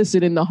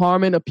complicit in the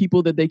harming of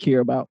people that they care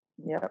about.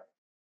 Yep.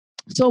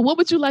 So what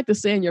would you like to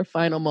say in your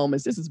final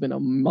moments? This has been a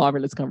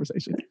marvelous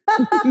conversation.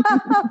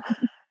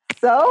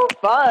 So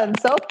fun.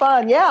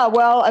 Yeah.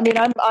 Well, I mean,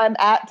 I'm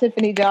at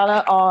Tiffany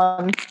Jana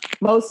on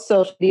most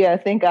social media. I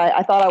think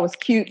I thought I was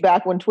cute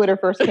back when Twitter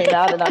first came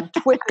out, and I'm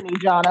Twiffany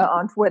Jana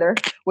on Twitter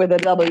with a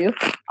W.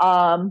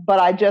 But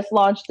I just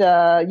launched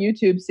a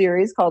YouTube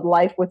series called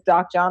Life with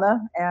Doc Jana.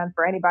 And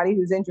for anybody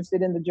who's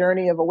interested in the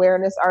journey of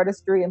awareness,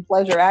 artistry, and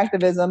pleasure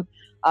activism,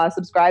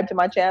 subscribe to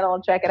my channel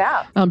and check it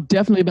out. I'm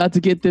definitely about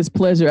to get this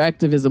pleasure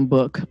activism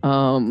book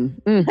because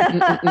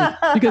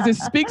it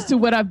speaks to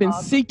what I've been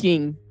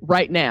seeking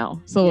right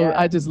now. So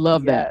I just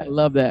love that. I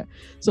love that.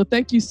 So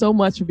thank you so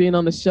much for being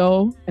on the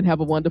show, and have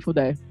a wonderful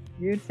day.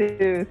 You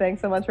too.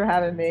 Thanks so much for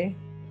having me.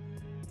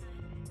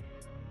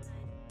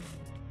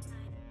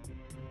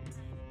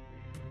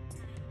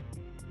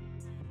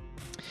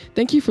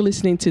 Thank you for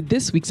listening to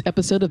this week's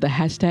episode of the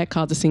hashtag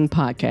Cause a Scene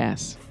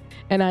podcast.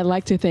 And I'd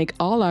like to thank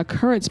all our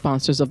current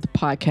sponsors of the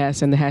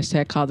podcast and the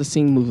hashtag Cause a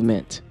Scene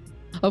movement.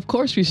 Of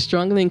course, we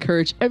strongly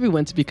encourage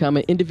everyone to become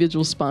an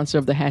individual sponsor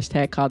of the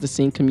hashtag Cause a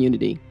Scene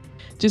community.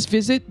 Just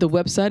visit the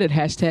website at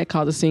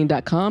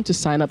hashtagcausascene.com to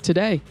sign up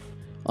today.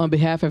 On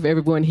behalf of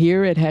everyone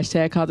here at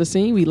hashtag Cause a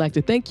Scene, we'd like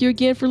to thank you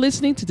again for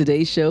listening to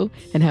today's show,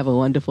 and have a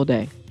wonderful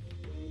day.